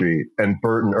Sesame Street and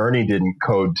Bert and Ernie didn't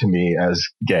code to me as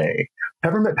gay,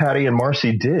 Peppermint Patty and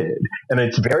Marcy did, and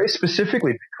it's very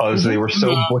specifically because they were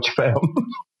so butch femme.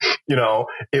 You know,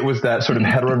 it was that sort of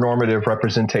heteronormative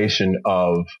representation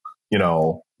of, you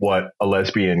know, what a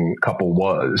lesbian couple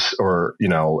was, or, you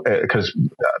know, because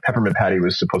Peppermint Patty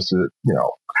was supposed to, you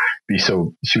know,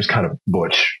 she was kind of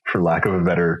butch, for lack of a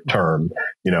better term,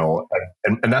 you know,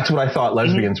 and that's what I thought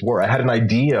lesbians were. I had an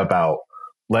idea about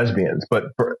lesbians, but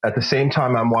at the same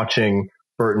time, I'm watching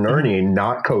Bert and Ernie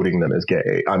not coding them as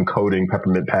gay. I'm coding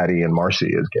Peppermint Patty and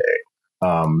Marcy as gay,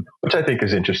 which I think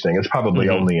is interesting. It's probably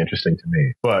only interesting to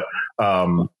me, but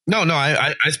no,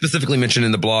 I specifically mentioned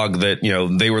in the blog that, you know,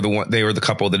 they were the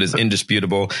couple that is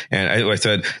indisputable. And I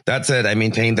said, I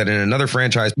maintain that in another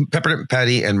franchise, Peppermint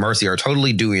Patty and Marcy are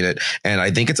totally doing it. And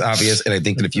I think it's obvious. And I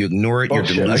think that if you ignore it, you're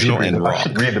delusional and wrong. I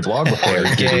should read the blog before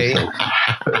I gay.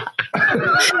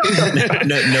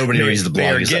 Nobody reads the blog. They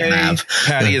are gay.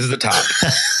 Patty is the top.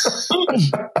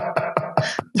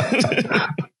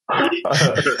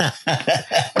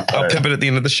 I'll pimp it at the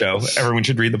end of the show. Everyone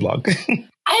should read the blog.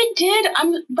 I did.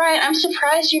 Brian, I'm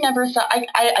surprised you never thought.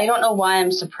 I don't know why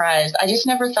I'm surprised. I just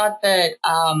never thought that.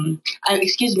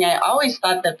 I always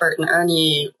thought that Bert and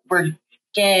Ernie were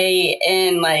gay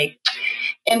in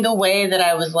the way that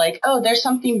I was like, oh, there's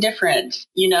something different.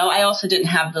 You know, I also didn't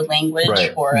have the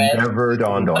language for it. Never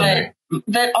dawned on me.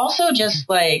 But also just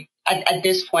like at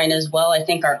this point as well, I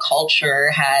think our culture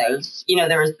has, you know,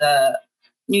 there was the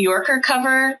New Yorker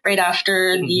cover right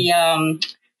after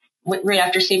right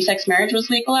after same-sex marriage was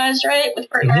legalized, right? With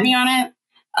Bert and Ernie on it.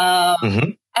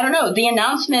 I don't know. The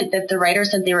announcement that the writer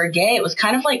said they were gay, it was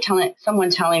kind of like someone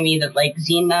telling me that like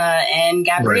Xena and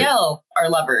Gabrielle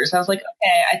are lovers. I was like,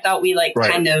 okay, I thought we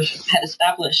kind of had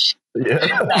established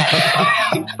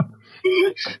that.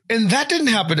 And that didn't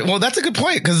happen. Well, that's a good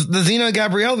point, because the Xena and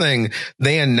Gabrielle thing,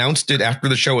 they announced it after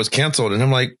the show was canceled. And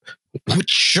I'm like, which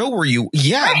show were you?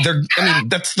 Yeah,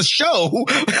 that's the show.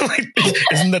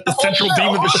 Isn't that the central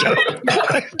theme of the show?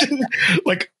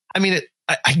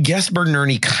 I guess Bert and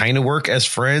Ernie kind of work as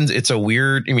friends. It's a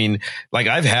weird,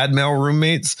 I've had male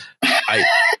roommates. I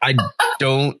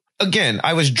don't. Again,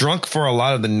 I was drunk for a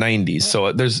lot of the 90s,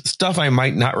 so there's stuff I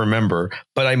might not remember,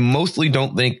 but I mostly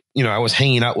don't think, I was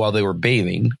hanging out while they were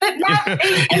bathing. But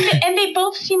and they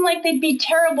both seem like they'd be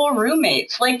terrible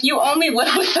roommates. Like, you only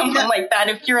live with someone like that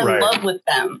if you're in love with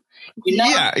them. You know?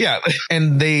 Yeah.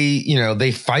 And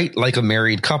they fight like a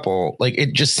married couple. Like,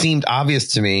 it just seemed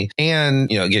obvious to me.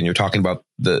 And, again, you're talking about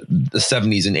the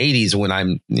 70s and 80s when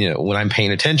I'm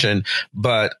paying attention.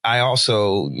 But I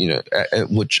also,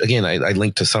 which again, I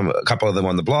linked to a couple of them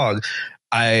on the blog.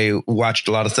 I watched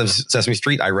a lot of Sesame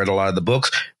Street. I read a lot of the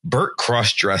books. Bert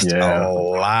cross-dressed a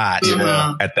lot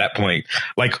at that point,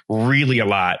 like really a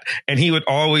lot. And he would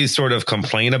always sort of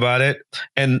complain about it.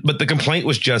 But the complaint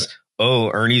was just, oh,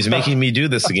 Ernie's making me do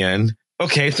this again.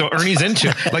 Okay, so Ernie's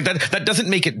into like that. That doesn't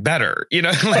make it better,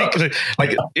 it's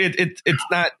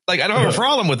not like I don't have a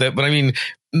problem with it, but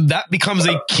that becomes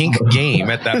a kink game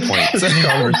at that point. This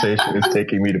conversation is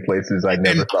taking me to places I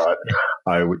never thought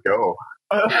I would go.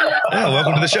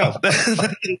 Welcome to the show.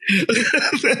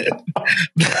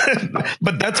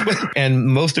 But that's and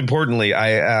most importantly,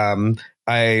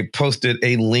 I posted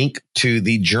a link to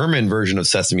the German version of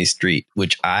Sesame Street,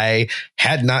 which I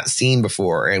had not seen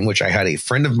before, and which I had a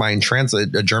friend of mine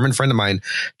a German friend of mine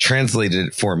translated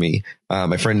it for me,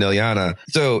 my friend Niliana.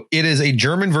 So it is a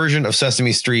German version of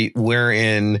Sesame Street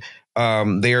wherein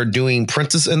they are doing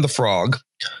Princess and the Frog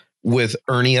with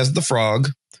Ernie as the frog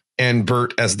and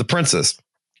Bert as the princess.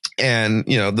 And,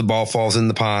 the ball falls in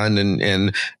the pond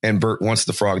and Bert wants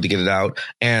the frog to get it out.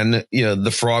 And,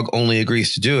 the frog only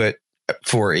agrees to do it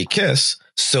for a kiss.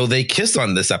 So they kiss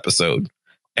on this episode.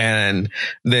 And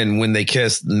then when they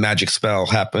kiss, the magic spell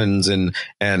happens and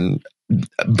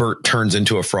Bert turns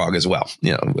into a frog as well.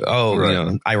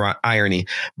 Irony.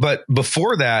 But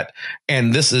before that,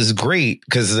 and this is great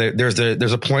because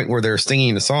there's a point where they're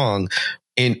singing a song.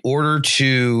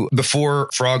 Before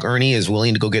Frog Ernie is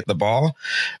willing to go get the ball,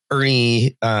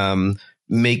 Ernie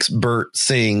makes Bert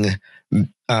sing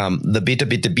the Beta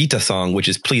Beta Beta song, which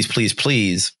is please, please,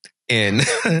 please in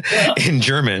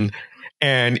German.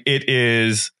 And it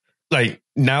is like,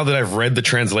 now that I've read the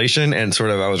translation and sort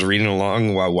of I was reading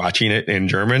along while watching it in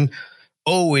German.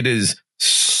 Oh, it is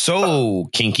so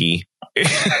kinky.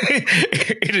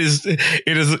 It is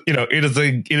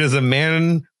a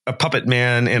man, a puppet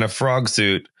man in a frog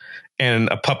suit and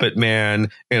a puppet man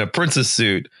in a princess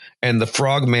suit. And the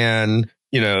frog man,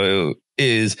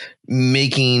 is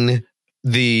making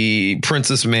the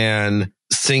princess man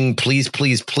sing please,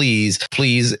 please, please,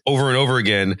 please over and over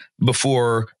again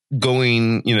before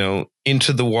going,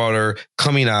 into the water,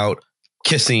 coming out,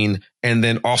 kissing, and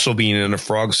then also being in a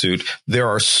frog suit. There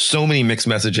are so many mixed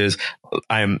messages.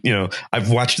 I've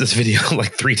watched this video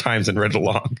like 3 times and read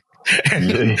along.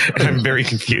 And I'm very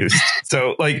confused.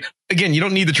 So again, you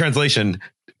don't need the translation.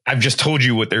 I've just told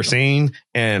you what they're saying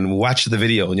and watch the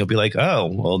video and you'll be like, oh,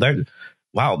 well,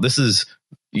 wow, this is,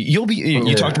 you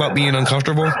talked about being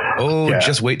uncomfortable. Oh, yeah.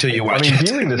 Just wait till you watch it.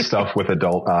 Viewing this stuff with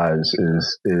adult eyes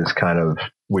is kind of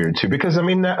weird too, because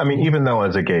even though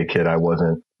as a gay kid, I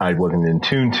wasn't in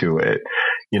tune to it,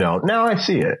 now I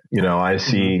see it, I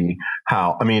see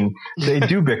how, they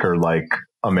do bicker like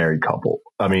a married couple.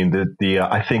 I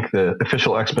think the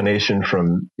official explanation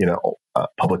from,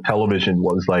 public television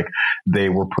was like they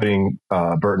were putting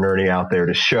Bert and Ernie out there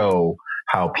to show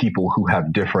how people who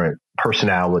have different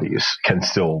personalities can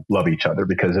still love each other.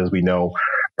 Because as we know,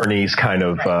 Ernie's kind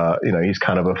of, he's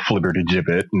kind of a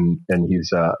flibbertigibbet and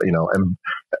he's, and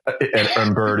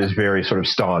Bert is very sort of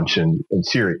staunch and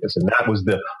serious. And that was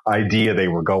the idea they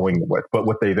were going with. But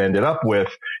what they've ended up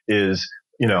with is,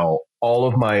 all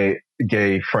of my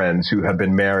gay friends who have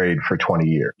been married for 20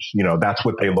 years, that's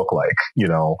what they look like,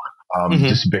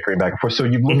 just bickering back and forth. So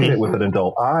you look at it with an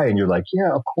adult eye and you're like,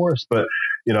 yeah, of course. But,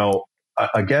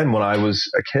 again, when I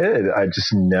was a kid, I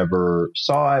just never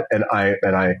saw it. And I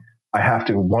have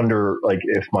to wonder, like,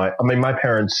 if my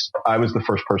parents, I was the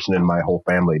first person in my whole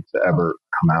family to ever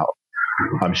come out.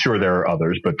 I'm sure there are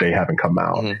others, but they haven't come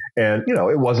out. And,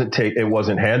 it wasn't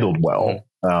handled well.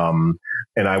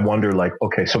 And I wonder, like,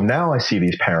 okay, so now I see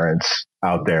these parents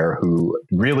out there who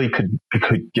really could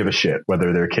give a shit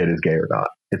whether their kid is gay or not.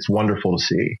 It's wonderful to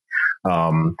see.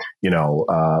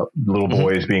 Little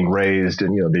boys being raised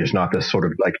and, there's not this sort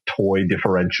of like toy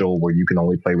differential where you can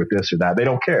only play with this or that. They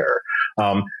don't care.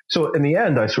 So in the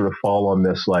end, I sort of fall on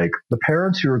this, like the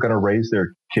parents who are going to raise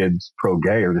their kids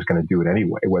pro-gay are just going to do it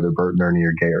anyway, whether Bert and Ernie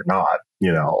are gay or not,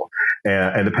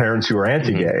 and the parents who are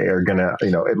anti-gay are going to,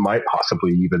 it might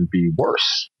possibly even be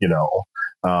worse,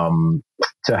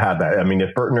 to have that.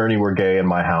 If Bert and Ernie were gay in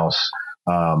my house,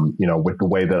 with the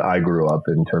way that I grew up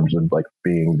in terms of like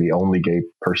being the only gay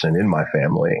person in my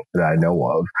family that I know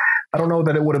of, I don't know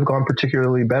that it would have gone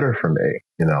particularly better for me.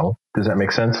 Does that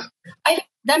make sense?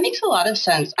 That makes a lot of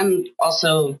sense. I'm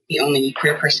also the only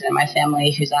queer person in my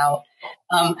family who's out.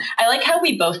 I like how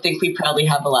we both think we probably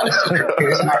have a lot of secret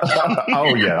queers in our family.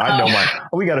 Oh yeah, I know mine.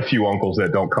 We got a few uncles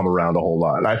that don't come around a whole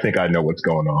lot. I think I know what's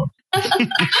going on.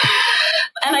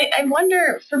 And I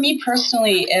wonder, for me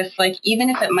personally, if like,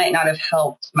 even if it might not have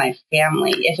helped my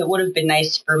family, if it would have been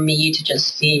nice for me to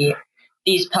just see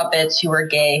these puppets who are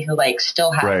gay, who like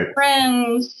still have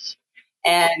friends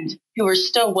and who are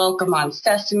still welcome on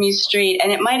Sesame Street.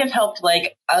 And it might have helped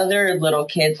like other little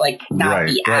kids, like not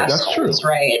be assholes,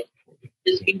 right?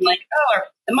 Just being like, oh,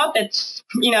 the Muppets,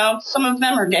 some of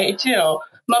them are gay too.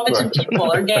 Muppets and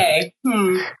people are gay.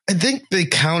 I think the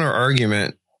counter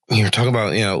argument, you're talking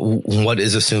about, what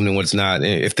is assumed and what's not.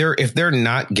 If they're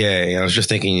not gay, I was just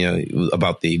thinking,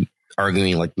 about the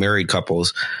arguing like married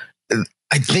couples.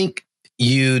 I think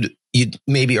you'd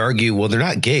maybe argue, well, they're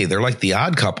not gay. They're like the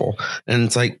Odd Couple. And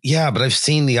it's like, yeah, but I've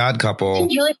seen the Odd Couple.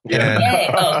 Really gay.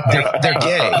 They're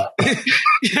gay.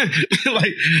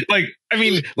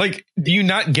 Do you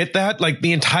not get that? Like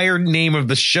the entire name of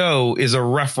the show is a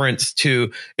reference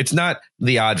to, it's not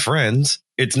the Odd Friends.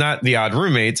 It's not the Odd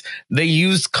Roommates. They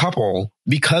use couple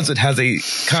because it has a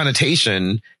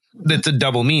connotation that's a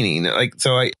double meaning. Like,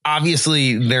 so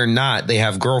obviously they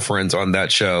have girlfriends on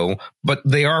that show, but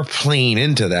they are playing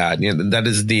into that.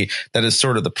 That is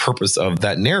sort of the purpose of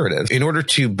that narrative. In order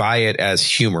to buy it as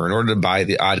humor, in order to buy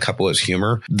The Odd Couple as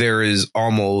humor, there is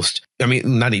almost,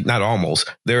 not almost,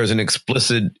 there is an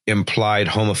explicit implied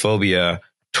homophobia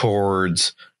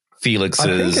towards Felix's.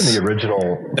 I think in the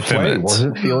original play,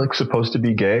 wasn't Felix supposed to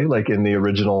be gay? Like in the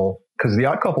original, because The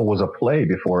Odd Couple was a play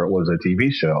before it was a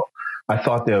TV show. I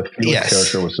thought the Felix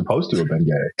character was supposed to have been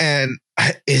gay. And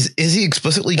is he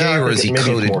explicitly gay, or is he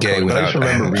coded gay? I just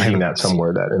remember reading that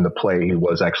somewhere, that in the play he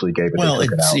was actually gay. But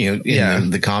it's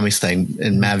in the comics thing.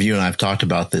 And Mav, you and I have talked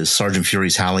about this. Sergeant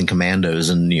Fury's Howling Commandos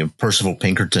and Percival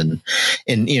Pinkerton.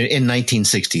 In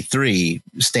 1963,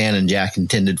 Stan and Jack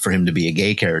intended for him to be a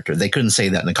gay character. They couldn't say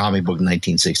that in a comic book in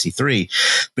 1963,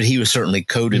 but he was certainly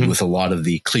coded with a lot of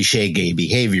the cliche gay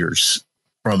behaviors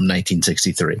from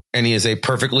 1963. And he is a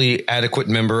perfectly adequate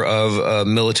member of a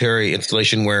military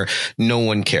installation where no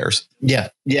one cares. Yeah.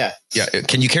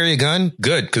 Can you carry a gun?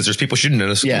 Good, because there's people shooting at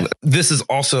us. Yeah. This is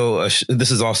also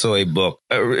a book.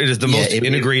 It is the most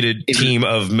integrated team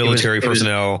of military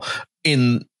personnel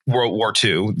in World War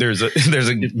II. There's a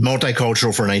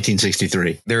multicultural for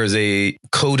 1963. There is a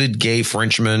coded gay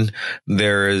Frenchman.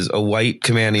 There is a white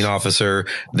commanding officer.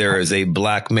 There is a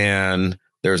black man.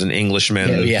 There's an Englishman,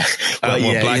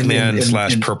 black man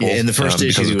slash purple. In the first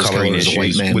issue, he was colored as a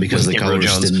white man because the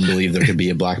colorists didn't believe there could be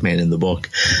a black man in the book.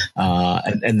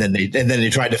 And then they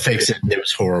tried to fix it, and it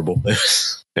was horrible.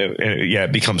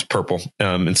 It becomes purple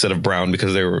instead of brown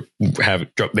because they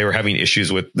were having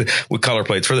issues with color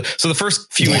plates so the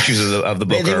first few issues of the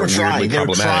book are weirdly problematic. They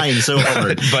were trying so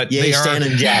hard, but Stan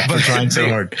and Jack were trying so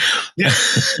hard.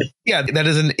 Yeah, that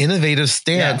is an innovative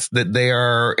stance that they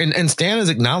are, and Stan has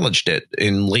acknowledged it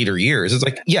in later years. It's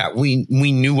like, we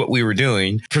knew what we were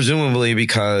doing, presumably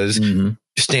because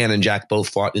Stan and Jack both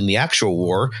fought in the actual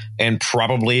war and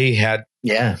probably had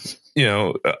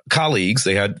colleagues.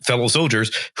 They had fellow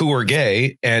soldiers who were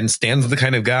gay, and Stan's the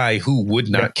kind of guy who would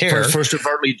not care. First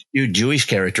overtly Jewish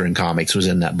character in comics was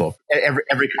in that book. Every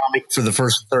comic for the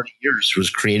first 30 years was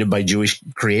created by Jewish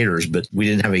creators, but we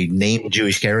didn't have a named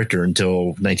Jewish character until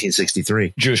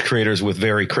 1963. Jewish creators with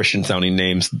very Christian sounding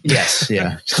names. Yes,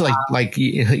 yeah, like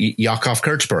Yakov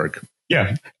Kurtzberg.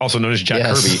 Yeah, also known as Jack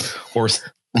Kirby or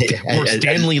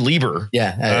Stanley Lieber.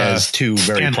 Yeah, as two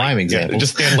very prime examples.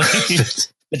 Just Stanley.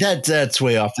 But that's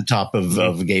way off the top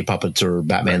of gay puppets or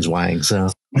Batman's Wang. So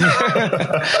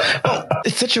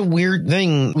it's such a weird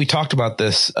thing. We talked about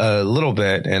this a little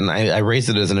bit, and I raised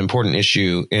it as an important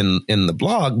issue in the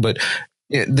blog. But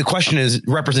the question is,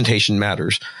 representation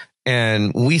matters,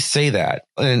 and we say that.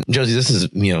 And Josie, this is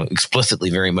explicitly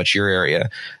very much your area.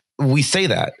 We say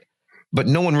that, but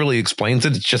no one really explains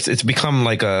it. It's become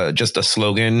like just a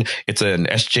slogan. It's an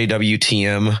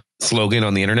SJWTM slogan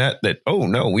on the internet that, oh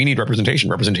no, we need representation.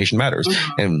 Representation matters.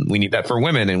 And we need that for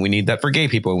women, and we need that for gay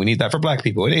people. And we need that for black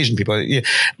people and Asian people. Yeah.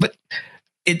 But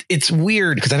it's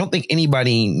weird because I don't think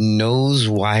anybody knows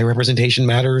why representation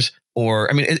matters. Or,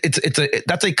 I mean,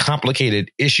 that's a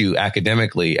complicated issue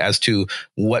academically as to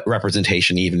what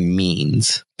representation even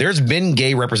means. There's been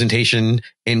gay representation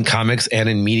in comics and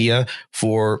in media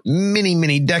for many,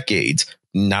 many decades.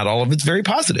 Not all of it's very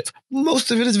positive.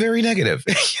 Most of it is very negative,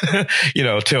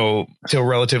 till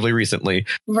relatively recently.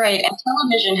 Right. And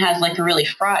television has like a really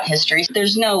fraught history.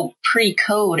 There's no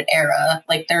pre-code era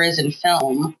like there is in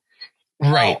film.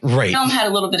 Right. Film had a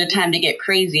little bit of time to get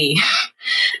crazy,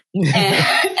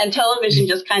 and television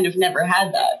just kind of never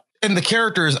had that. And the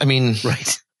characters, I mean,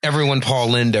 everyone Paul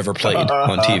Lynde ever played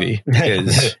on TV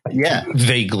is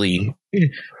vaguely.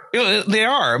 They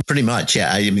are pretty much.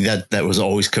 Yeah. I mean, that was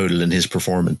always coded in his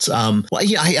performance. I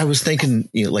was thinking,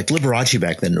 like Liberace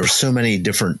back then, there were so many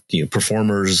different,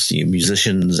 performers,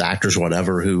 musicians, actors,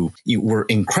 whatever, who were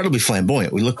incredibly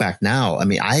flamboyant. We look back now. I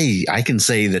mean, I can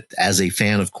say that as a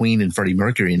fan of Queen and Freddie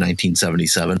Mercury in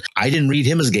 1977, I didn't read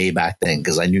him as gay back then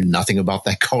because I knew nothing about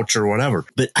that culture or whatever.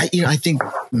 But I think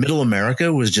middle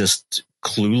America was just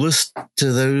clueless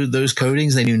to those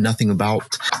codings. They knew nothing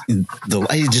about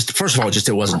first of all, it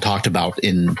wasn't talked about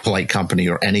in polite company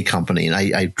or any company. And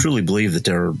I truly believe that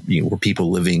there were people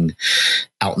living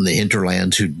out in the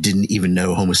hinterlands who didn't even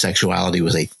know homosexuality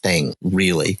was a thing,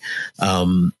 really.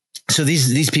 So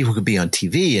these people could be on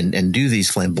TV and do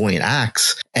these flamboyant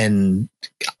acts and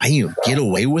get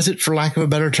away with it, for lack of a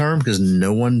better term, because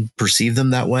no one perceived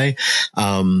them that way.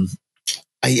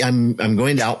 I'm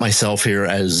going to out myself here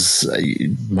as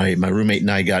my roommate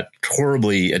and I got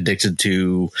horribly addicted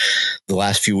to the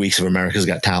last few weeks of America's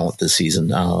Got Talent this season.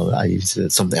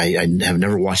 It's something I have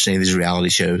never watched any of these reality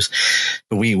shows,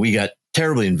 but we got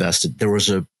terribly invested. There was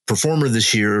a performer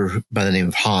this year by the name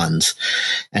of Hans,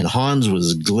 and Hans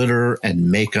was glitter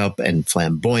and makeup and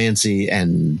flamboyancy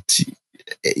and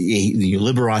the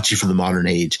Liberace from the modern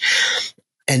age.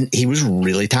 And he was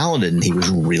really talented and he was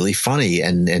really funny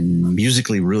and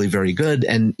musically really very good.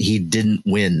 And he didn't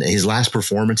win. His last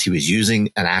performance, he was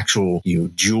using an actual,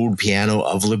 jeweled piano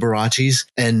of Liberace's.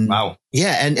 And wow.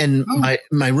 Yeah. And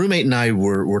my roommate and I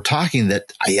were talking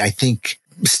that I think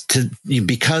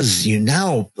because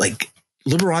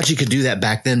Liberace could do that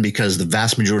back then because the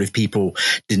vast majority of people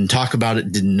didn't talk about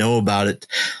it, didn't know about it.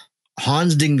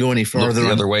 Hans didn't go any farther. Look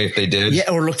the other way if they did.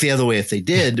 Yeah, or look the other way if they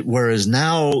did. Whereas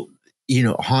now,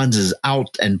 Hans is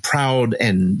out and proud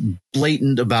and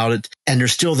blatant about it. And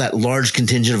there's still that large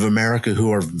contingent of America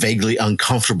who are vaguely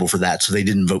uncomfortable for that. So they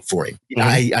didn't vote for him.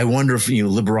 Mm-hmm. I wonder if,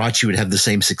 Liberace would have the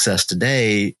same success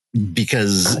today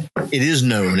because it is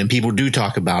known and people do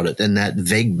talk about it. And that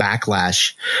vague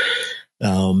backlash,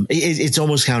 it's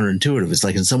almost counterintuitive. It's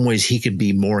like in some ways he could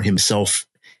be more himself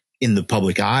in the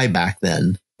public eye back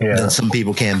then than some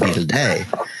people can be today.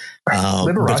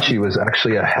 Liberace was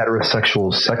actually a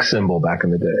heterosexual sex symbol back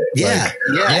in the day. Yeah,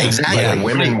 exactly. Like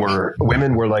women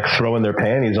were like throwing their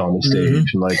panties on the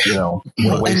stage, and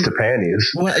what a waste of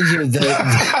panties. Well, the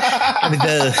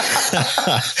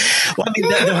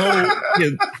whole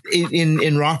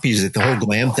in rock music, the whole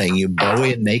glam thing,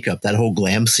 Bowie and makeup, that whole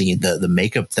glam scene, the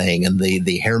makeup thing, and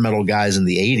the hair metal guys in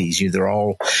the '80s, they're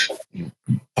all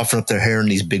puffing up their hair in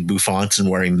these big bouffants and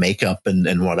wearing makeup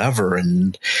and whatever,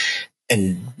 and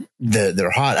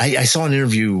they're hot. I saw an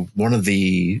interview, one of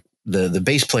the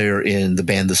bass player in the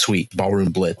band The Sweet,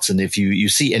 Ballroom Blitz. And if you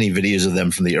see any videos of them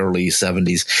from the early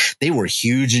 70s, they were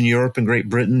huge in Europe and Great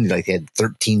Britain. Like they had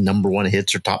 13 number 1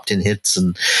 hits or top 10 hits.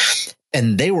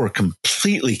 And they were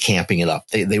completely camping it up.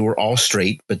 They were all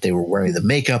straight, but they were wearing the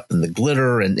makeup and the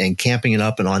glitter and camping it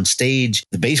up. And on stage,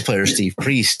 the bass player, Steve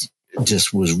Priest,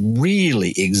 just was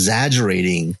really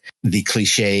exaggerating the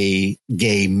cliche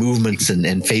gay movements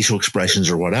and facial expressions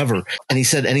or whatever. And he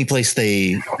said any place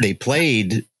they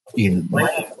played,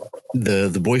 the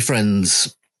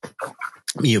boyfriends,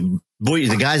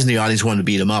 the guys in the audience wanted to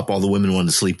beat him up. All the women wanted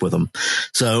to sleep with him.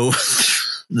 So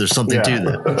there's something to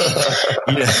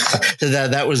that. So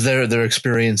that was their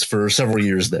experience for several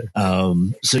years there.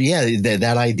 So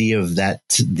that idea of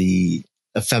the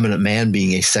effeminate man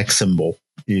being a sex symbol,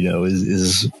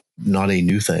 is not a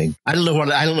new thing. I don't know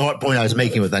what point I was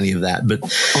making with any of that, but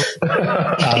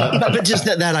just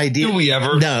that idea. Do we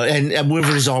ever? No, and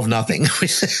we've resolved nothing. We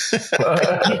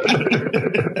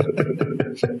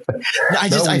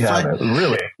haven't.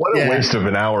 Really? What a waste of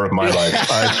an hour of my life,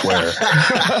 I swear.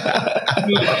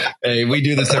 Hey, we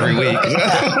do this every week.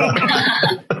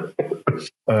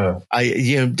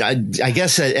 I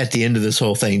guess at the end of this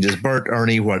whole thing, just Bert,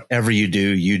 Ernie, whatever you do,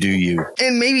 you.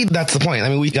 And maybe that's the point. I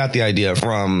mean, we got the idea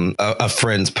from a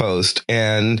friend's post,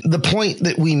 and the point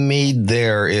that we made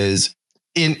there is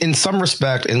in some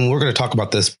respect, and we're going to talk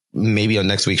about this maybe on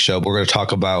next week's show, but we're going to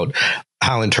talk about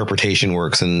how interpretation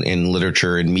works in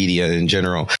literature and media in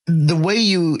general. The way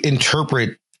you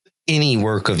interpret any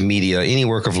work of media, any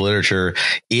work of literature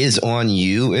is on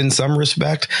you in some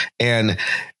respect. And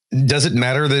does it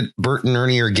matter that Bert and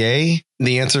Ernie are gay?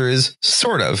 The answer is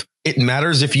sort of. It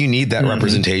matters if you need that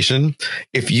representation.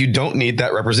 If you don't need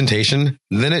that representation,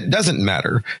 then it doesn't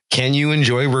matter. Can you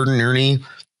enjoy Bert and Ernie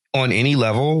on any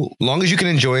level? Long as you can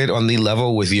enjoy it on the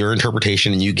level with your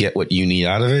interpretation and you get what you need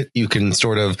out of it, you can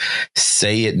sort of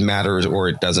say it matters or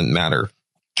it doesn't matter.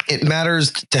 It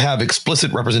matters to have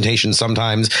explicit representation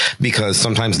sometimes because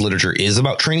sometimes literature is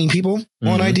about training people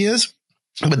on ideas.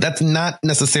 But that's not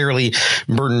necessarily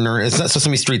Burden or it's not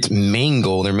Sesame Street's main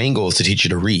goal. Their main goal is to teach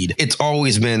you to read. It's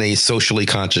always been a socially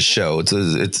conscious show.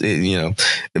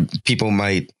 People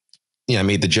might, I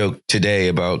made the joke today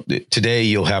about today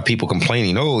you'll have people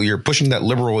complaining, oh, you're pushing that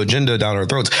liberal agenda down our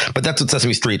throats. But that's what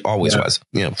Sesame Street always was.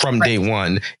 From day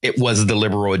one, it was the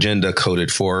liberal agenda coded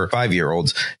for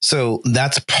 5-year-olds. So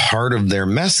that's part of their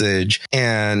message.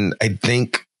 And I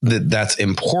think that's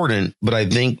important, but I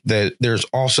think that there's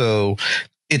also,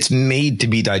 it's made to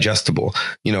be digestible.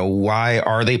 Why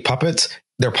are they puppets?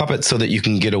 They're puppets so that you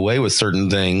can get away with certain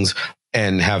things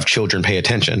and have children pay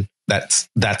attention. That's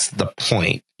the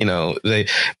point.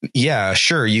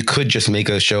 Sure, you could just make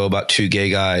a show about 2 gay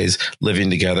guys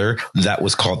living together. That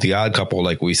was called The Odd Couple,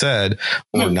 like we said,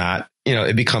 or not.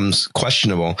 it becomes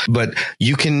questionable. But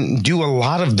you can do a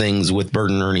lot of things with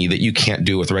Bert and Ernie that you can't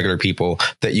do with regular people,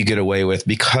 that you get away with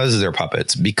because they're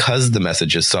puppets, because the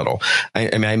message is subtle. I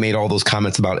mean, I made all those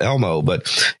comments about Elmo, but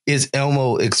is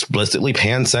Elmo explicitly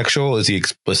pansexual? Is he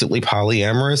explicitly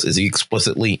polyamorous? Is he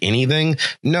explicitly anything?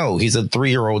 No, he's a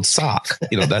 3-year-old sock.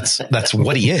 That's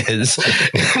what he is.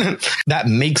 That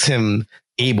makes him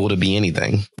able to be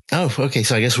anything. Oh, okay.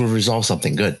 So I guess we'll resolve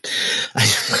something. Good.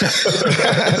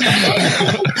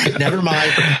 Never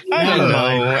mind.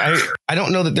 I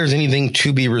don't know that there's anything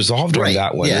to be resolved on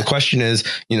that one. Yeah. The question is,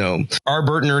 are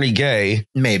Bert and Ernie gay?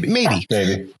 Maybe.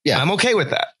 Yeah. I'm okay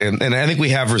with that. And I think we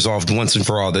have resolved once and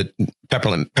for all that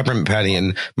Peppermint Patty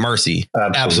and Marcy,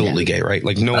 absolutely gay, right?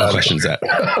 Like no one questions that.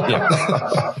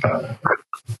 Yeah.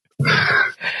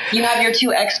 You have your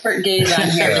 2 expert gays on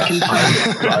here to confirm.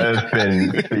 I have been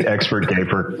the expert gay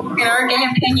for. In our gay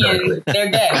opinion,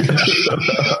 they're gay.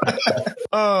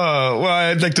 Well,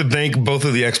 I'd like to thank both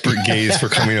of the expert gays for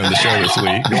coming on the show this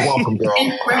week. You're welcome, girl.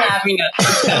 Thanks for having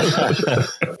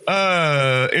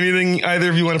us. Anything either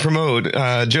of you want to promote?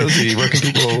 Josie, where can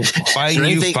people find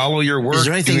you, follow your work? Is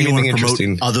there anything you want to promote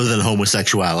other than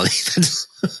homosexuality?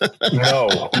 No,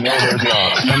 there's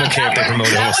not. I'm okay if they promote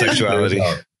homosexuality.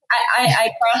 I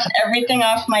crossed everything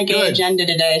off my gay agenda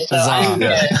today, so I'm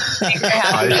good. Thanks for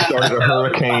having me. I started a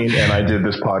hurricane and I did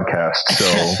this podcast, so.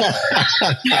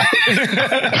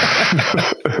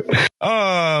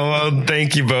 Oh, well,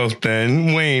 thank you both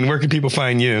then. Wayne, where can people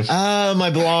find you? My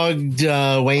blog,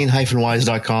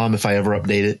 wayne-wise.com, if I ever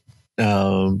update it.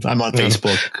 I'm on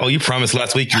Facebook. Oh, you promised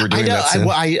last week you were doing that.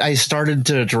 I started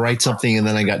to write something and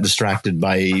then I got distracted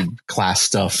by class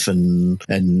stuff and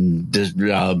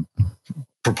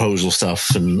proposal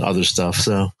stuff and other stuff.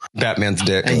 So Batman's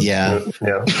dick. Yeah.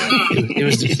 It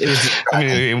was. I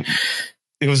mean,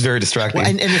 it was very distracting. Well,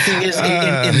 and the thing is,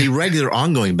 in the regular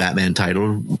ongoing Batman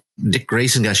title, Dick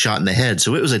Grayson got shot in the head,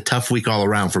 so it was a tough week all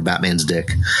around for Batman's dick.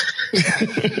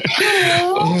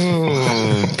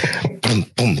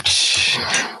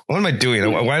 What am I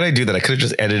doing? Why did I do that? I could have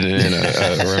just edited in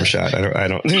a rim shot.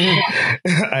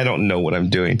 I don't know what I'm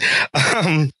doing.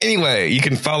 Anyway, you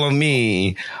can follow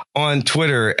me on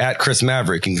Twitter at Chris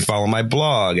Maverick. You can follow my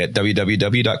blog at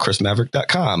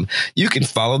www.chrismaverick.com. You can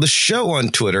follow the show on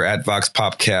Twitter at Vox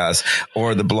Popcast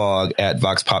or the blog at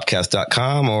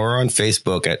voxpopcast.com or on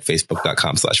Facebook at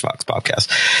facebook.com/Vox Popcast.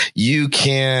 You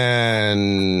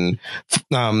can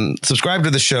subscribe to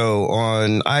the show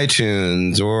on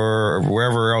iTunes or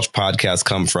wherever else podcasts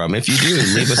come from. If you do,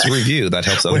 leave us a review. That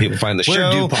helps other people find the show.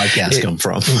 Where do podcasts come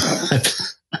from?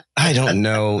 I don't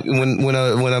know. When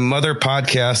a mother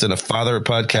podcast and a father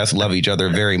podcast love each other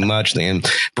very much, they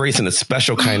embrace in a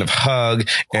special kind of hug,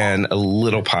 and a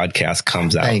little podcast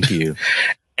comes out. Thank you.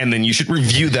 And then you should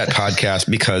review that podcast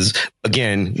because,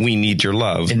 again, we need your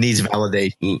love. It needs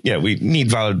validation. Yeah, we need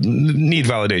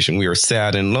validation. We are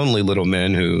sad and lonely little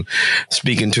men who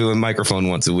speak into a microphone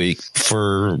once a week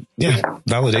for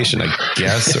validation, I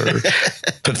guess, or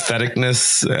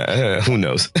patheticness. Who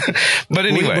knows? But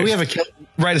anyway, we have a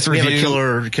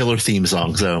killer theme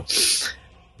song. So.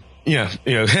 Yeah.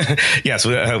 Yes.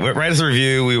 Write us a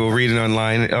review. We will read it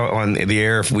online on the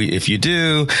air if you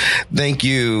do. Thank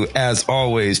you, as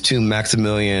always, to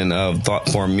Maximilian of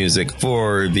Thoughtform Music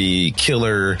for the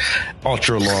killer,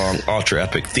 ultra long, ultra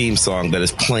epic theme song that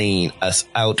is playing us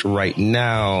out right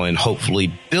now and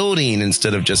hopefully building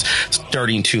instead of just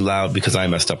starting too loud because I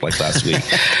messed up like last week.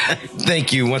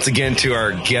 Thank you once again to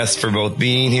our guests for both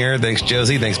being here. Thanks,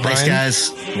 Josie. Thanks, Brian. Thanks,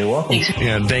 guys. You're welcome.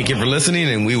 Yeah, thank you for listening,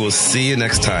 and we will see you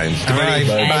next time. Bye.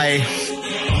 Bye.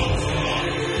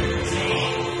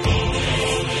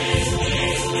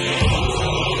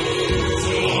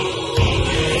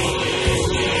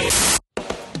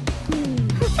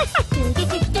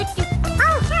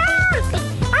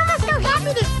 Elmo's so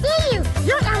happy to see you.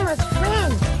 You're Elmo's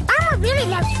friend. Elmo really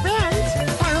loves friends.